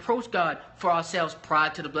couldn't even approach God for ourselves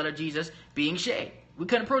prior to the blood of Jesus being shed. We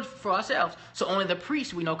couldn't approach for ourselves. So only the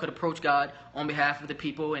priests we know could approach God on behalf of the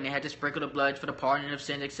people, and they had to sprinkle the blood for the pardon of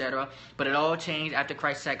sins, etc. But it all changed after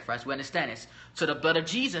Christ's sacrifice. We understand this. So the blood of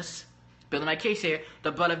Jesus, building my case here,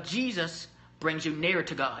 the blood of Jesus brings you nearer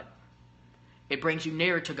to God. It brings you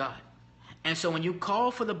nearer to God. And so when you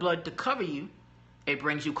call for the blood to cover you, it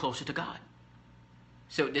brings you closer to God.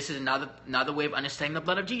 So this is another way of understanding the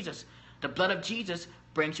blood of Jesus. The blood of Jesus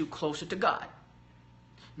brings you closer to God.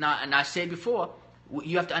 Now, and I said before,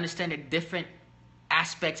 you have to understand the different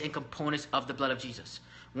aspects and components of the blood of Jesus.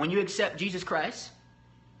 When you accept Jesus Christ,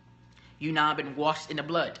 you now have been washed in the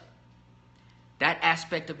blood. That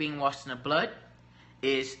aspect of being washed in the blood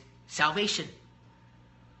is salvation.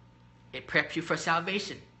 It preps you for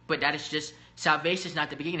salvation. But that is just, salvation is not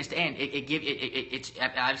the beginning, it's the end.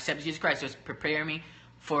 I accepted Jesus Christ, so it's preparing me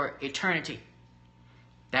for eternity.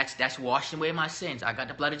 That's washing away my sins. I got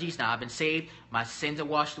the blood of Jesus now. I've been saved. My sins are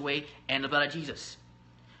washed away and the blood of Jesus.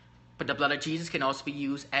 But the blood of Jesus can also be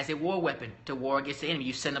used as a war weapon to war against the enemy.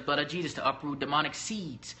 You send the blood of Jesus to uproot demonic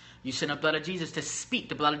seeds. You send the blood of Jesus to speak.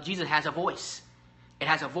 The blood of Jesus has a voice. It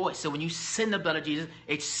has a voice. So when you send the blood of Jesus,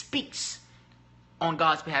 it speaks on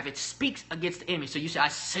God's behalf. It speaks against the enemy. So you say, I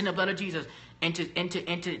send the blood of Jesus into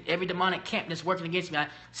every demonic camp that's working against me. I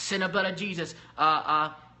send the blood of Jesus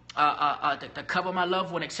to cover my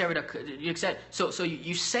loved one, etc. So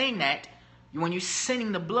you saying that, when you're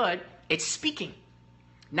sending the blood, it's speaking.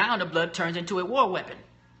 Now the blood turns into a war weapon.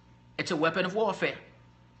 It's a weapon of warfare.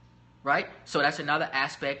 Right? So that's another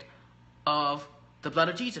aspect of the blood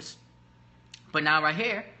of Jesus. But now right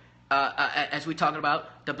here, as we're talking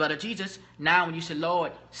about the blood of Jesus, now when you say,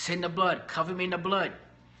 Lord, send the blood, cover me in the blood,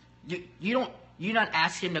 you're not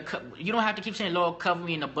asking you don't have to keep saying, Lord, cover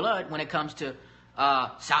me in the blood when it comes to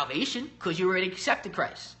salvation, because you already accepted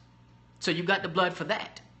Christ. So you got the blood for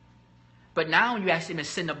that. But now when you ask him to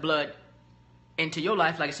send the blood into your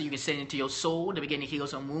life, like I said, you can send it into your soul to begin to heal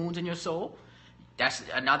some wounds in your soul. That's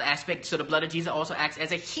another aspect. So the blood of Jesus also acts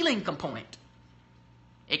as a healing component.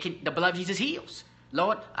 The blood of Jesus heals.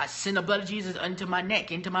 Lord, I send the blood of Jesus into my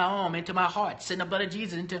neck, into my arm, into my heart. Send the blood of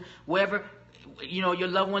Jesus into wherever your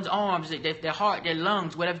loved one's arms, their heart, their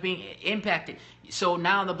lungs, whatever's being impacted. So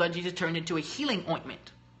now the blood of Jesus turned into a healing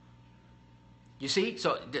ointment. You see?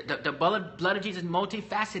 So the blood of Jesus is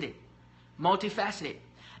multifaceted. Multifaceted.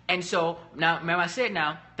 And so, now, remember I said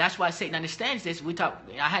that's why Satan understands this. I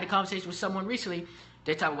had a conversation with someone recently.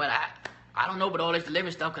 They're talking about, I don't know about all this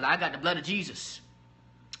deliverance stuff because I got the blood of Jesus.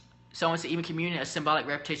 Someone said even communion, a symbolic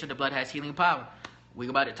reputation of the blood, has healing power. We're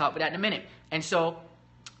about to talk about that in a minute. And so,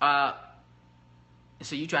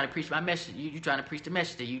 you trying to preach my message. You trying to preach the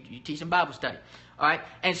message. You teaching Bible study. All right?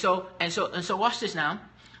 And so watch this now.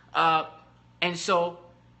 And so,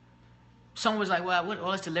 someone was like, well, what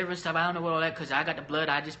all this deliverance stuff, I don't know what all that, because I got the blood.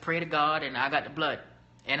 I just pray to God, and I got the blood.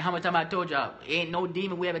 And how much time I told y'all, ain't no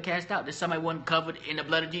demon we ever cast out that somebody wasn't covered in the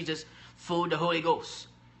blood of Jesus, full of the Holy Ghost.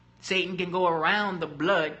 Satan can go around the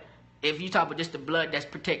blood. If you talk about just the blood that's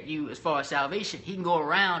protect you as far as salvation, he can go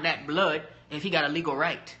around that blood if he got a legal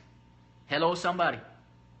right. Hello, somebody.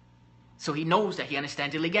 So he knows that. He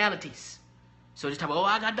understands the legalities. So just talk about,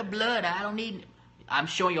 I got the blood. I don't need it. I'm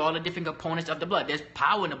showing you all the different components of the blood. There's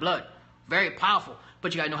power in the blood. Very powerful.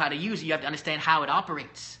 But you got to know how to use it. You have to understand how it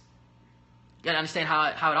operates. You got to understand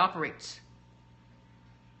how it operates.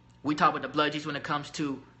 We talk about the blood of Jesus when it comes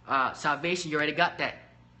to salvation. You already got that.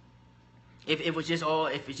 If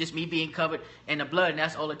it's just me being covered in the blood and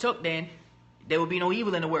that's all it took, then there would be no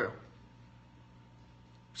evil in the world.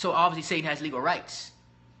 So obviously Satan has legal rights.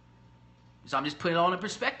 So I'm just putting it all in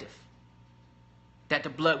perspective. That the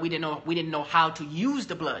blood, we didn't know how to use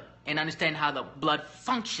the blood and understand how the blood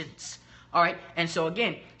functions. All right, and so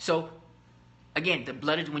again, the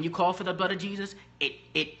blood, when you call for the blood of Jesus,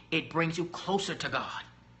 it brings you closer to God.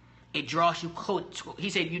 It draws you close. He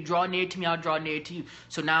said, you draw near to me, I'll draw near to you.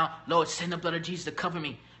 So now, Lord, send the blood of Jesus to cover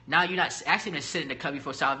me. Now you're not actually going to send it to cover you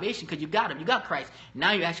for salvation because you got him. You got Christ.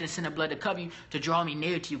 Now you're actually going to send the blood to cover you to draw me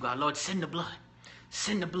near to you, God. Lord, send the blood.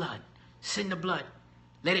 Send the blood. Send the blood.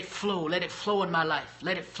 Let it flow. Let it flow in my life.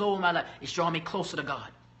 Let it flow in my life. It's drawing me closer to God.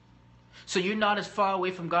 So you're not as far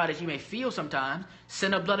away from God as you may feel sometimes.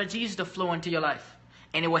 Send the blood of Jesus to flow into your life.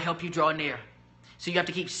 And it will help you draw near. So you have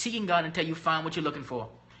to keep seeking God until you find what you're looking for.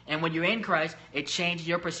 And when you're in Christ, it changes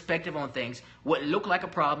your perspective on things. What looked like a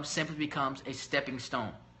problem simply becomes a stepping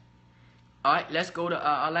stone. All right, let's go to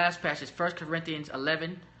our last passage. 1 Corinthians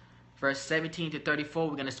 11, verse 17 to 34.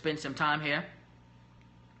 We're going to spend some time here.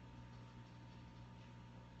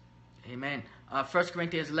 Amen. 1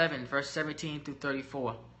 Corinthians 11, verse 17 through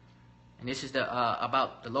 34. And this is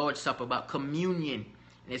about the Lord's Supper, about communion.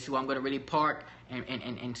 And this is where I'm going to really part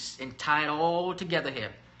and tie it all together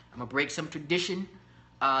here. I'm going to break some tradition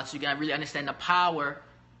so you can really understand the power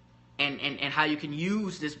and how you can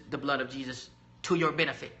use the blood of Jesus to your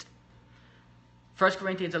benefit. 1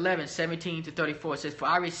 Corinthians 11, 17 to 34 says, For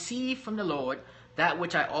I received from the Lord that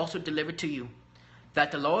which I also delivered to you,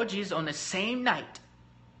 that the Lord Jesus on the same night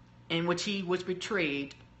in which he was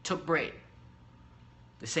betrayed, took bread.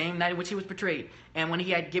 The same night in which he was betrayed. And when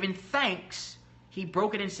he had given thanks, he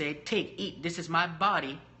broke it and said, Take, eat, this is my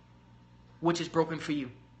body, which is broken for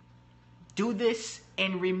you. Do this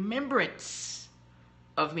in remembrance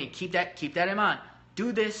of me. Keep that in mind.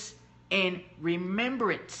 Do this in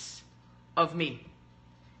remembrance of me.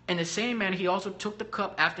 In the same manner, he also took the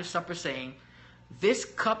cup after supper, saying, This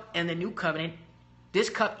cup is the new covenant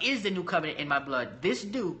in my blood. This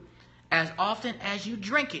do as often as you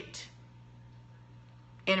drink it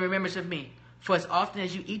in remembrance of me. For as often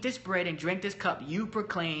as you eat this bread and drink this cup, you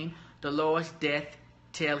proclaim the Lord's death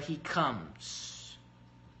till he comes.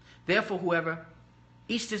 Therefore, whoever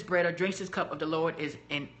eats this bread or drinks this cup of the Lord is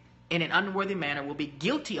in an unworthy manner will be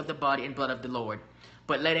guilty of the body and blood of the Lord.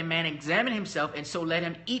 But let a man examine himself, and so let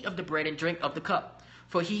him eat of the bread and drink of the cup.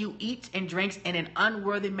 For he who eats and drinks in an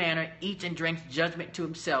unworthy manner eats and drinks judgment to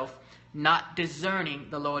himself, not discerning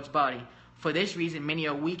the Lord's body. For this reason, many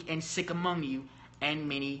are weak and sick among you, and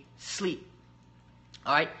many sleep.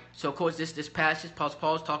 All right. So, of course, this passage,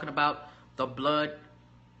 Paul's talking about the blood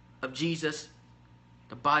of Jesus,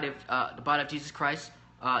 the body of Jesus Christ,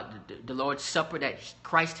 the Lord's Supper that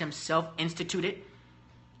Christ Himself instituted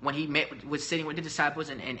when He was sitting with the disciples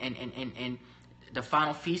and the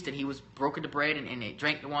final feast, and He was broken the bread and they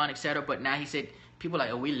drank the wine, etc. But now He said, people are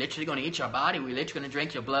like, are we literally going to eat your body? Are we literally going to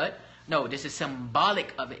drink your blood? No, this is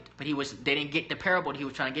symbolic of it. But they didn't get the parable. He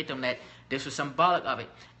was trying to get them that this was symbolic of it.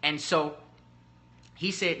 And so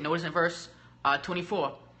He said, notice in verse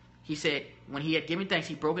 24, He said, when He had given thanks,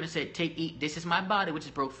 He broke it and said, Take, eat, this is my body which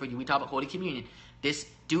is broken for you. We talk about Holy Communion.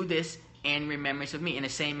 Do this in remembrance of me. In the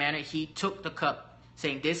same manner, He took the cup,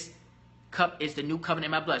 saying, This cup is the new covenant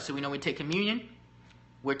in my blood. So we know we take communion,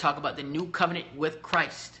 we're talking about the new covenant with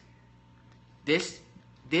Christ. This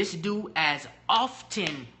This do as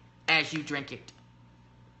often as you drink it.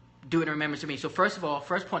 Do it in remembrance of me. So first of all,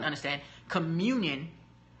 first point to understand, communion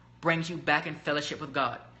brings you back in fellowship with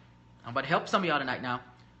God. I'm about to help some of y'all tonight now.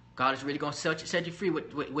 God is really going to set you free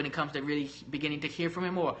when it comes to really beginning to hear from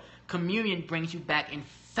Him more. Communion brings you back in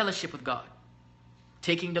fellowship with God.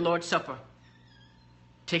 Taking the Lord's Supper.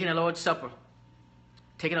 Taking the Lord's Supper.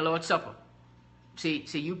 Taking the Lord's Supper. See,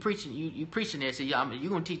 you preaching, you preaching there. So you're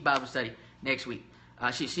going to teach Bible study next week.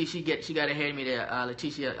 She got ahead of me there.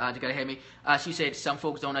 Leticia got ahead of me. She said some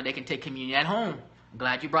folks don't know they can take communion at home. I'm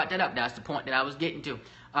glad you brought that up. That's the point that I was getting to.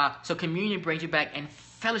 So communion brings you back in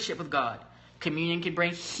fellowship with God. Communion can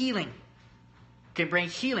bring healing. Can bring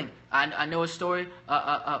healing. I know a story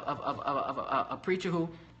of a preacher who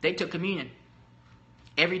they took communion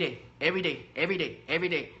every day,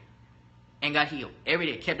 and got healed every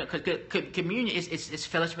day. Kept up because communion is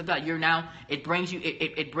fellowship with God. It brings you.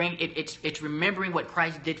 It's remembering what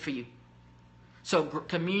Christ did for you. So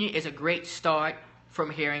communion is a great start from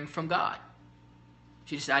hearing from God.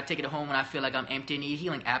 She said, I take it home when I feel like I'm empty and need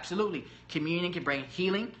healing. Absolutely. Communion can bring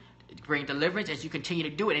healing, bring deliverance as you continue to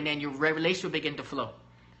do it, and then your revelation will begin to flow.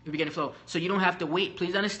 You begin to flow. So you don't have to wait.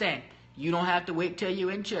 Please understand. You don't have to wait till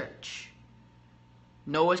you're in church.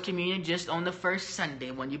 Noah's communion just on the first Sunday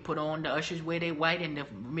when you put on the ushers wear their white and the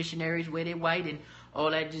missionaries wear their white and all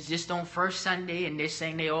that is just on first Sunday, and they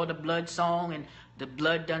sing all the blood song and the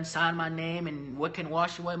blood done signed my name and what can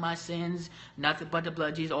wash away my sins? Nothing but the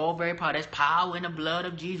blood of Jesus. All very powerful. There's power in the blood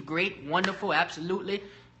of Jesus. Great, wonderful, absolutely.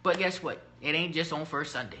 But guess what? It ain't just on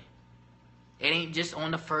first Sunday. It ain't just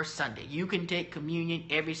on the first Sunday. You can take communion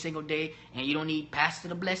every single day, and you don't need pastor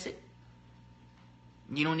to bless it.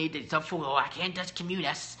 You don't need to tell folks, I can't touch communion.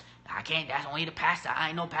 That's only the pastor. I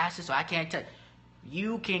ain't no pastor, so I can't touch.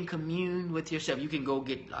 You can commune with yourself. You can go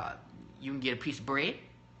get you can get a piece of bread.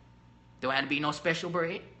 Don't have to be no special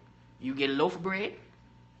bread. You get a loaf of bread.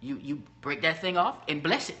 You break that thing off and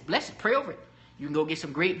bless it. Bless it. Pray over it. You can go get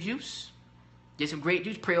some grape juice. Get some grape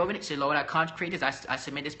juice. Pray over it. Say, Lord, I consecrate this. I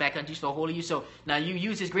submit this back unto you, so holy you. So now you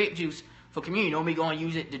use this grape juice for communion. Don't be going to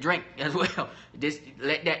use it to drink as well. Just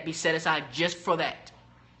let that be set aside just for that.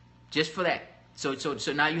 Just for that. So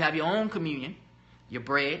now you have your own communion, your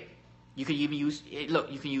bread. You can even use,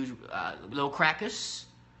 you can use little crackers,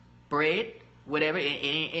 bread, whatever. It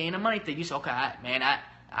ain't a money thing. You say, okay,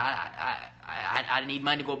 I need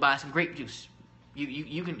money to go buy some grape juice.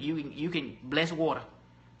 You can bless water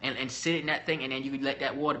and sit in that thing, and then you can let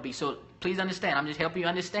that water be. So please understand. I'm just helping you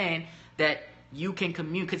understand that you can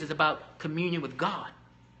commune because it's about communion with God.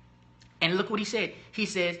 And look what he said. He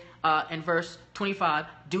says in verse 25,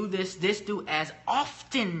 do this do as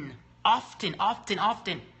often.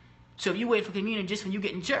 So if you wait for communion just when you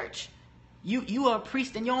get in church, you are a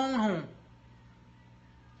priest in your own home.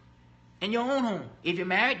 In your own home. If you're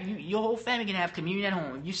married, your whole family can have communion at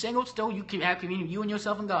home. If you're single, still you can have communion, you and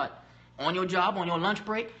yourself and God. On your job, on your lunch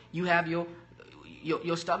break, you have your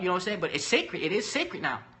stuff, you know what I'm saying? But it's sacred. It is sacred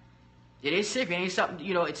now. It is sacred. It ain't something,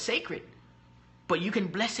 it's sacred. But you can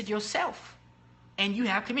bless it yourself. And you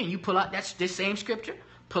have communion. You pull out this same scripture,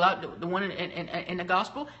 pull out the one in the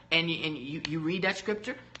gospel, and you read that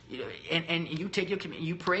scripture, and you take your communion,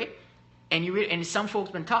 you pray, and you read. And some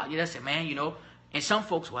folks been taught, they say, man, and some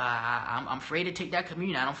folks, well, I'm afraid to take that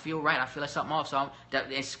communion. I don't feel right. I feel like something off. So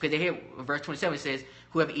because they hear verse 27 says,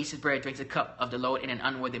 whoever eats his bread, drinks a cup of the Lord in an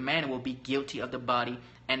unworthy manner will be guilty of the body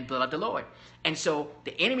and blood of the Lord. And so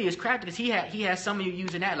the enemy is crafty because he has some of you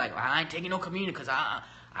using that like, I ain't taking no communion because I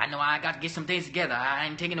know I got to get some things together. I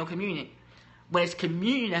ain't taking no communion. But it's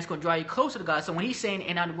communion that's going to draw you closer to God. So when he's saying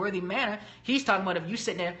in an unworthy manner, he's talking about if you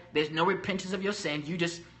sitting there, there's no repentance of your sins. You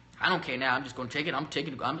just, I don't care now. I'm just going to take it. I'm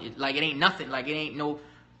taking it. Like it ain't nothing. Like it ain't no,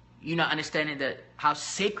 you're not understanding that how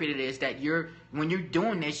sacred it is that when you're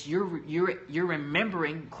doing this, you're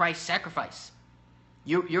remembering Christ's sacrifice.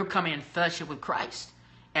 You're coming in fellowship with Christ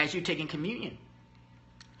as you're taking communion.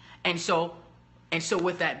 And so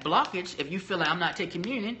with that blockage, if you feel like I'm not taking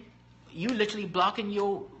communion, you literally blocking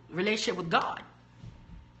your relationship with God.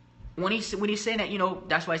 When he's saying that,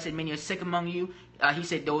 that's why I said many are sick among you. He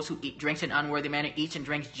said those who drinks in an unworthy manner, eats and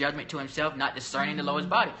drinks judgment to himself, not discerning the Lord's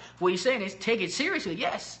body. What he's saying is take it seriously,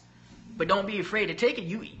 yes. But don't be afraid to take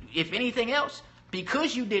it. If anything else,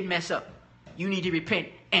 because you did mess up, you need to repent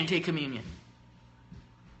and take communion.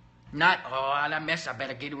 Not, I messed up, I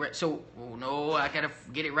better get it right. So, no, I got to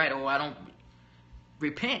get it right. I don't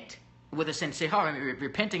repent with a sincere heart.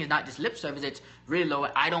 Repenting is not just lip service. It's really,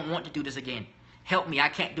 Lord, I don't want to do this again. Help me. I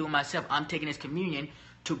can't do it myself. I'm taking this communion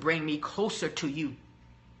to bring me closer to you.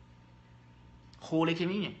 Holy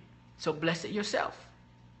communion. So bless it yourself.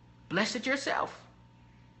 Bless it yourself.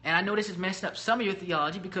 And I know this has messed up some of your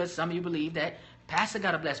theology because some of you believe that pastor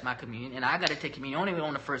got to bless my communion and I got to take communion only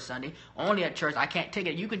on the first Sunday, only at church. I can't take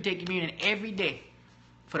it. You can take communion every day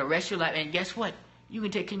for the rest of your life. And guess what? You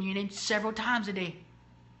can take communion several times a day.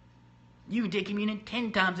 You can take communion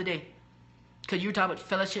 10 times a day because you're talking about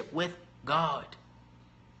fellowship with God.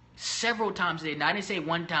 Several times a day. Now, I didn't say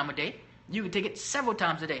one time a day. You can take it several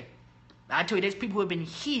times a day. I tell you, there's people who have been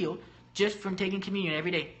healed just from taking communion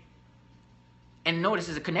every day. And notice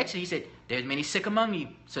there's a connection. He said, there's many sick among you.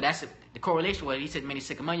 So that's the correlation. Well, he said many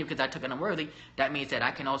sick among you because I took it unworthy. That means that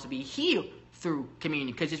I can also be healed through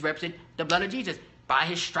communion because it represents the blood of Jesus. By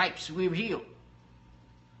his we were healed.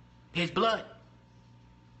 His blood.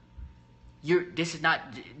 This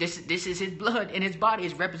is his blood, and his body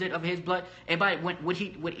is representative of his blood. And by when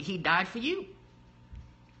he died for you.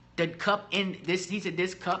 The cup in this, he said,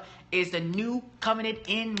 this cup is the new covenant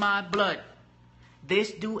in my blood.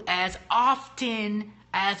 This do as often,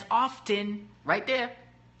 right there,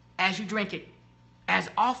 as you drink it. As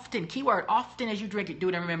often, keyword, often as you drink it, do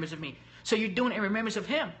it in remembrance of me. So you're doing it in remembrance of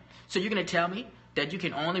him. So you're going to tell me that you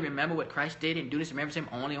can only remember what Christ did and do this in remembrance of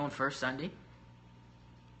him only on first Sunday?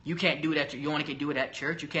 You can't do it you only can do it at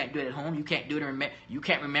church. You can't do it at home. You can't do it you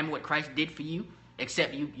can't remember what Christ did for you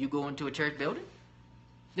except you go into a church building.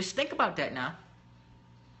 Just think about that now.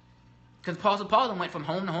 Because Apostle Paul went from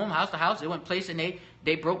home to home, house to house. They went place and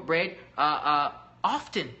they broke bread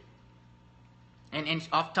often. And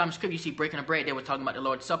oftentimes scripture you see breaking of bread, they were talking about the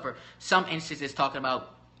Lord's Supper. Some instances talking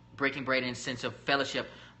about breaking bread in the sense of fellowship,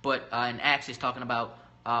 but in Acts it's talking about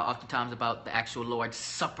oftentimes about the actual Lord's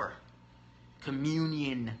Supper.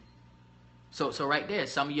 Communion. So right there,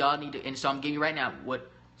 some of y'all need to, and so I'm giving you right now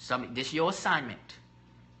this is your assignment.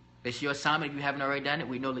 This is your assignment if you haven't already done it.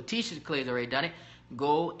 We know Letitia Clay's already done it.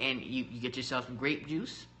 Go and you get yourself some grape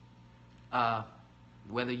juice.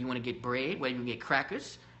 Whether you want to get bread, whether you get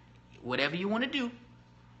crackers, whatever you want to do.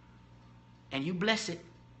 And you bless it.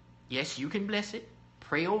 Yes, you can bless it.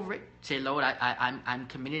 Pray over it. Say, Lord, I'm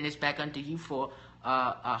committing this back unto you for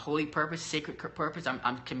a holy purpose, sacred purpose.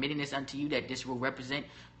 I'm committing this unto you that this will represent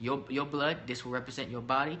your blood. This will represent your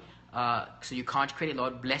body. So you consecrate it,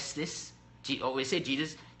 Lord. Bless this. It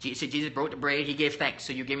said Jesus broke the bread. He gave thanks.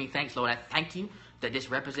 So you're giving thanks, Lord. I thank you that this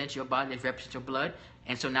represents your body. This represents your blood.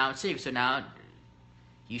 And so now it's serious. So now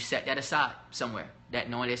you set that aside somewhere. That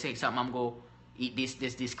knowing they say something, I'm going to eat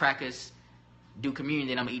these crackers, do communion,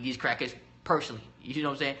 then I'm going to eat these crackers personally. You know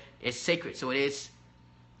what I'm saying? It's sacred. So it is,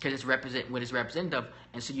 because it's represent what it's representative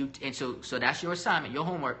of. So that's your assignment, your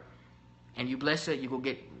homework. And you bless it. You go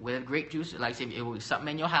get whatever grape juice, like I said, it will be something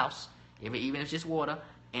in your house, even if it's just water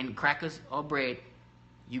and crackers or bread.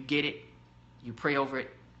 You get it, you pray over it,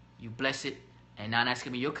 you bless it, and now that's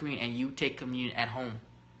going to be your communion, and you take communion at home.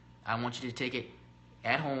 I want you to take it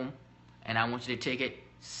at home, and I want you to take it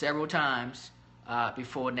several times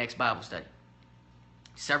before the next Bible study.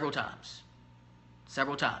 Several times.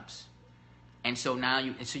 And so now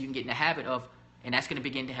you can get in the habit of, and that's going to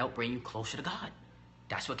begin to help bring you closer to God.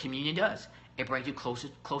 That's what communion does. It brings you closer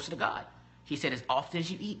to God. He said, as often as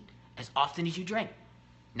you eat, as often as you drink.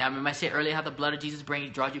 Now, remember I said earlier how the blood of Jesus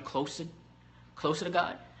draws you closer to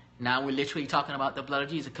God? Now we're literally talking about the blood of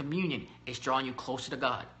Jesus. Communion is drawing you closer to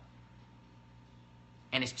God.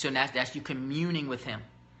 And so that's you communing with him.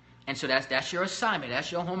 And so that's your assignment. That's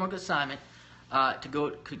your homework assignment to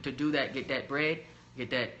go to do that. Get that bread, get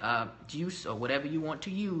that juice or whatever you want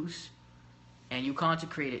to use, and you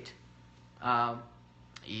consecrate it.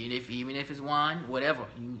 Even if it's wine, whatever,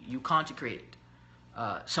 you consecrate it.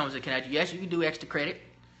 Someone said, yes, you can do extra credit.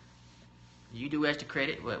 You do extra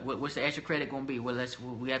credit. What's the extra credit going to be? Well,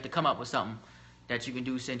 we have to come up with something that you can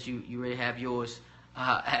do since you already have yours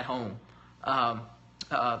at home.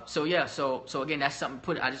 So again, that's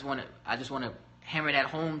something. I just want to hammer that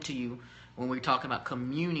home to you when we're talking about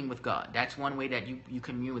communing with God. That's one way that you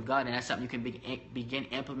commune with God, and that's something you can begin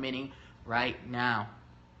implementing right now.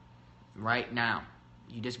 Right now,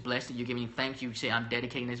 you just bless it. You're giving thanks. You say, I'm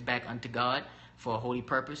dedicating this back unto God for a holy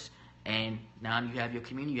purpose. And now you have your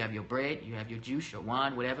communion, you have your bread, you have your juice, your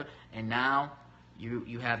wine, whatever. And now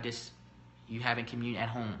you have this, you having communion at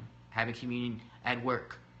home, having communion at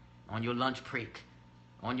work, on your lunch break,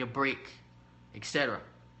 on your break, etc.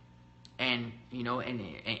 And and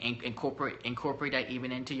incorporate that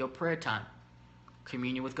even into your prayer time,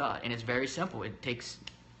 communion with God. And it's very simple. It takes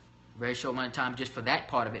a very short amount of time just for that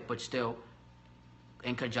part of it, but still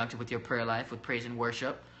in conjunction with your prayer life, with praise and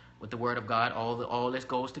worship, with the Word of God, all this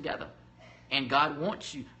goes together. And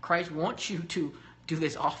Christ wants you to do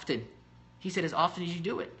this often. He said as often as you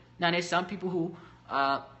do it. Now there's some people who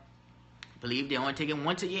believe they only take it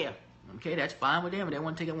once a year. Okay, that's fine with them. They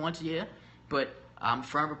want to take it once a year. But I'm a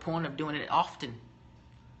firm proponent of doing it often.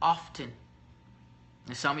 Often.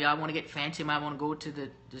 And some of y'all want to get fancy, might want to go to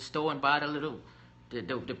the store and buy the little, the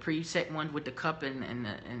preset ones with the cup and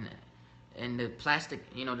the plastic,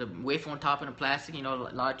 you know, the wafer on top of the plastic. You know,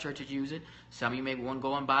 a lot of churches use it. Some of you may want to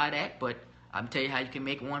go and buy that, but I'm tell you how you can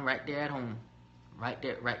make one right there at home, right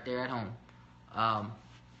there at home,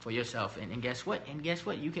 for yourself. And guess what?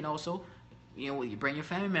 You can also, you know, you bring your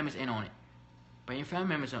family members in on it. Bring your family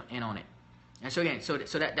members in on it. And so again,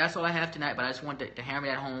 that's all I have tonight. But I just wanted to hammer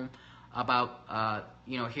that home about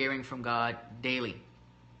you know, hearing from God daily.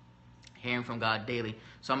 Hearing from God daily.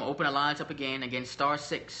 So I'm gonna open the lines up again. Again,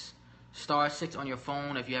 *6 on your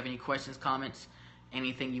phone. If you have any questions, comments,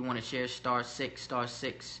 anything you want to share,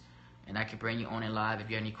 *6, and I can bring you on in live if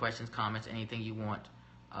you have any questions, comments, anything you want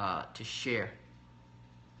to share.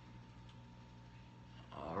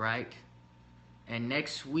 All right. And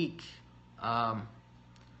next week, I'm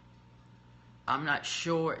not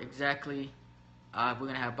sure exactly. We're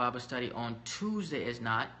going to have Bible study on Tuesday, is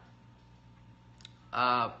not.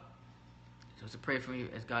 So pray for me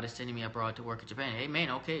as God is sending me abroad to work in Japan.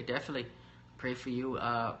 Amen. Okay, definitely pray for you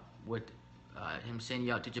with Him sending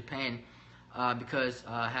you out to Japan, because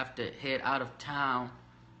I have to head out of town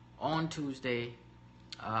on Tuesday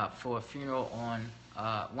for a funeral on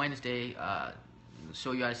Wednesday.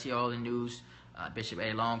 So you guys see all the news. Bishop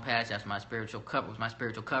Eddie Long passed. That's my spiritual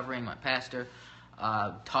covering. My pastor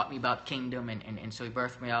taught me about kingdom, and so he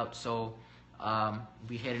birthed me out. So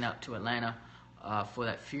be heading up to Atlanta for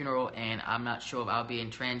that funeral, and I'm not sure if I'll be in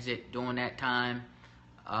transit during that time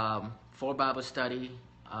for Bible study.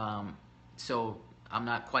 So I'm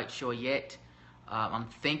not quite sure yet. I'm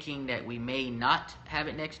thinking that we may not have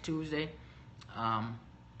it next Tuesday,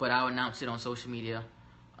 but I'll announce it on social media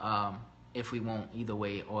if we won't, either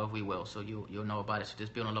way, or if we will. So you'll know about it. So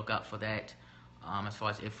just be on the lookout for that. As far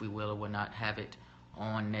as if we will or will not have it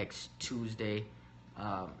on next Tuesday,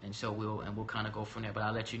 and so we'll kind of go from there. But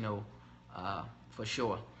I'll let you know for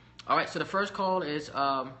sure. All right. So the first call is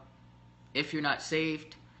if you're not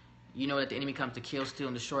saved, you know that the enemy comes to kill, steal,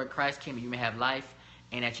 and destroy. Christ came that you may have life,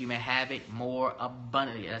 and that you may have it more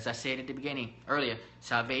abundantly. As I said at the beginning earlier,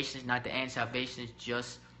 salvation is not the end. Salvation is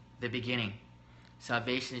just the beginning.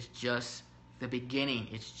 Salvation is just the beginning.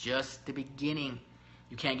 It's just the beginning.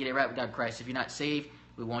 You can't get it right without Christ. If you're not saved,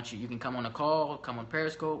 we want you. You can come on a call, come on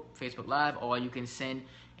Periscope, Facebook Live, or you can send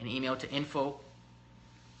an email to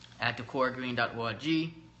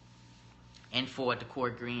info@DoQuoiGreen.org.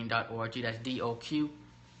 Info@DoQuoiGreen.org. That's DoQuoiGreen.org.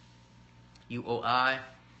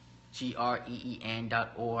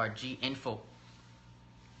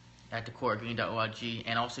 Info@DoQuoiGreen.org.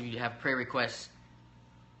 And also, if you have prayer requests,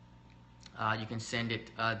 you can send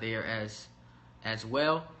it there as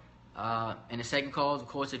well. And the second call is, of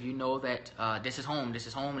course, if you know that this is home. This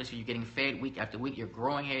is you're getting fed week after week. You're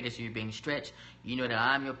growing here. This is you're being stretched. You know that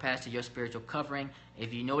I'm your pastor, your spiritual covering.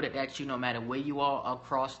 If you know that that's you, no matter where you are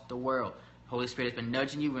across the world, Holy Spirit has been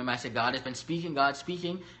nudging you. Remember I said God has been speaking. God's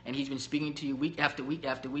speaking, and He's been speaking to you week after week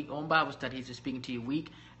after week on Bible study. He's been speaking to you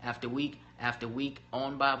week after week after week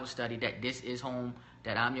on Bible study, that this is home,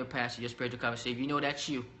 that I'm your pastor, your spiritual covering. So if you know that's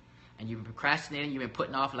you, and you've been procrastinating, you've been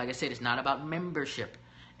putting off, like I said, it's not about membership.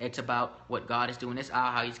 It's about what God is doing this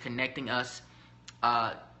hour, how He's connecting us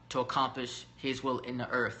to accomplish His will in the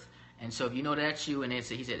earth. And so if you know that's you, and He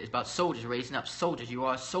said it's about soldiers, raising up soldiers. You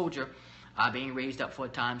are a soldier being raised up for a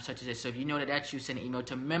time such as this. So if you know that that's you, send an email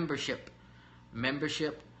to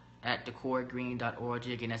membership@DoQuoiGreen.org.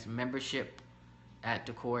 Again, that's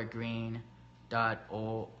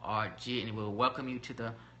membership@DoQuoiGreen.org, and it will welcome you to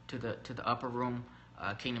the upper room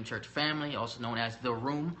Kingdom Church family, also known as the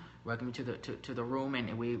Room. Welcome you to the Room,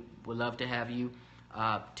 and we would love to have you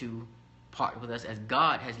to partner with us as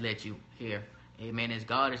God has led you here. Amen. As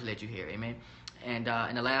God has led you here. Amen. And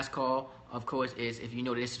the last call, of course, is if you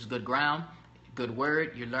know this is good ground, good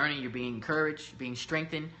word, you're learning, you're being encouraged, being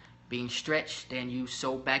strengthened, being stretched, then you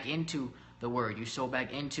sow back into the word. You sow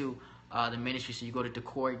back into the ministry. So you go to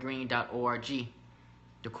DoQuoiGreen.org.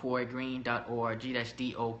 DoQuoiGreen.org. That's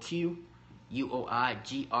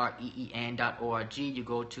DoQuoiGreen.org. You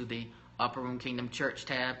go to the Upper Room Kingdom Church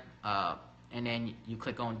tab, and then you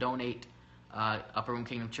click on Donate, Upper Room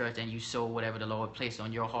Kingdom Church, and you sow whatever the Lord placed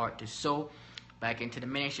on your heart to sow back into the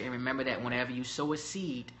ministry. And remember that whenever you sow a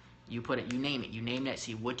seed, you put it, you name it. You name that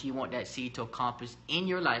seed. What do you want that seed to accomplish in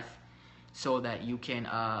your life, so that you can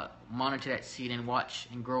monitor that seed and watch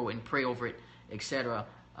and grow and pray over it, etc.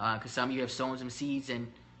 Because some of you have sown some seeds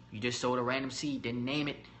and you just sowed a random seed, didn't name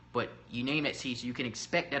it, but you name that seed so you can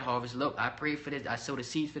expect that harvest. Look, I prayed for this, I sowed a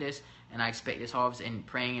seed for this, and I expect this harvest, and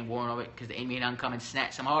praying and warring over it, because the enemy doesn't come and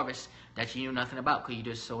snatch some harvest that you knew nothing about because you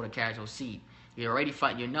just sowed a casual seed. You're already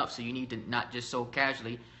fighting enough, so you need to not just sow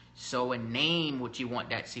casually. Sow and name what you want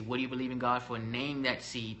that seed. What do you believe in God for? Name that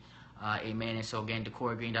seed. Amen. And so again,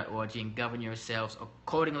 DoQuoiGreen.org, and govern yourselves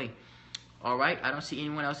accordingly. All right. I don't see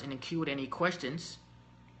anyone else in the queue with any questions.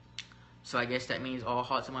 So I guess that means all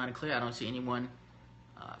hearts and minds are clear. I don't see anyone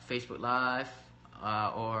Facebook Live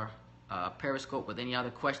or Periscope with any other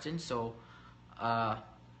questions. So I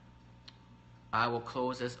will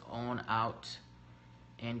close this on out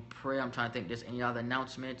in prayer. I'm trying to think if there's any other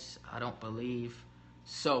announcements. I don't believe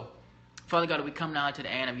so. Father God, we come now to the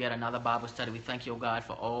end of yet another Bible study. We thank you, oh God,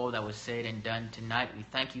 for all that was said and done tonight. We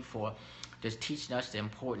thank you for just teaching us the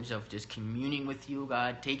importance of just communing with you,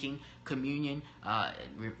 God, taking communion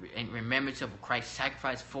in remembrance of Christ's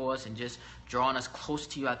sacrifice for us and just drawing us close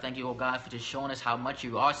to you. I thank you, oh God, for just showing us how much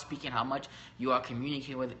you are speaking, how much you are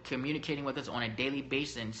communicating with us on a daily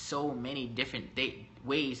basis in so many different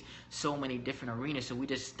ways, so many different arenas. So we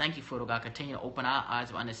just thank you for it, oh God. Continue to open our eyes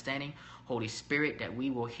of understanding, Holy Spirit, that we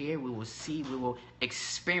will hear, we will see, we will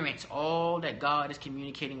experience all that God is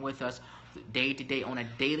communicating with us day to day on a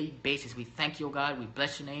daily basis. We thank you, oh God. We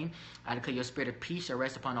bless your name. I declare your spirit of peace shall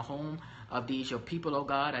rest upon the home of these your people, oh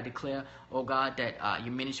God. I declare, oh God, that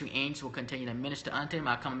your ministering angels will continue to minister unto them.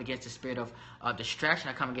 I come against the spirit of distraction.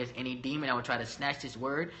 I come against any demon that will try to snatch this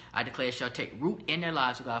word. I declare it shall take root in their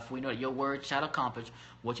lives, oh God, for we know that your word shall accomplish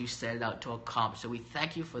what you set it out to accomplish. So we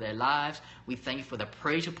thank you for their lives. We thank you for the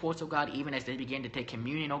praise reports, oh God, even as they begin to take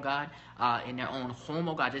communion, oh God, in their own home,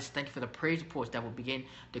 oh God. Just thank you for the praise reports that will begin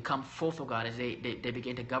to come forth, oh God, as they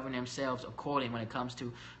begin to govern themselves accordingly when it comes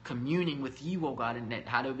to communing with you, oh God, and that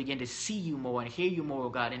how they begin to see you more and hear you more, oh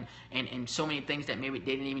God, and so many things that maybe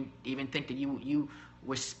they didn't even think that you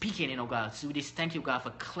were speaking in, oh God. So we just thank you, God, for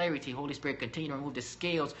clarity. Holy Spirit, continue to remove the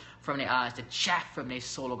scales from their eyes, the chaff from their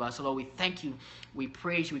soul, oh God. So Lord, we thank you, we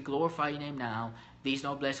praise you, we glorify your name now. These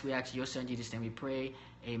no bless, we ask your son Jesus' name we pray.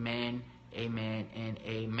 Amen, amen, and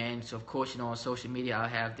amen. So of course, on social media I'll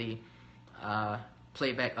have the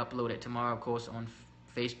playback uploaded tomorrow, of course, on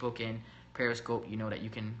Facebook and Periscope. You know that you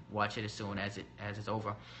can watch it as soon as it's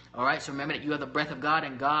over. All right, so remember that you are the breath of God,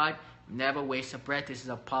 and God never wastes a breath. This is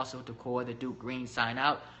Apostle DoQuoi, the DoQuoi Green, sign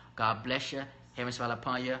out. God bless you. Heaven smile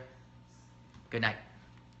upon you. Good night.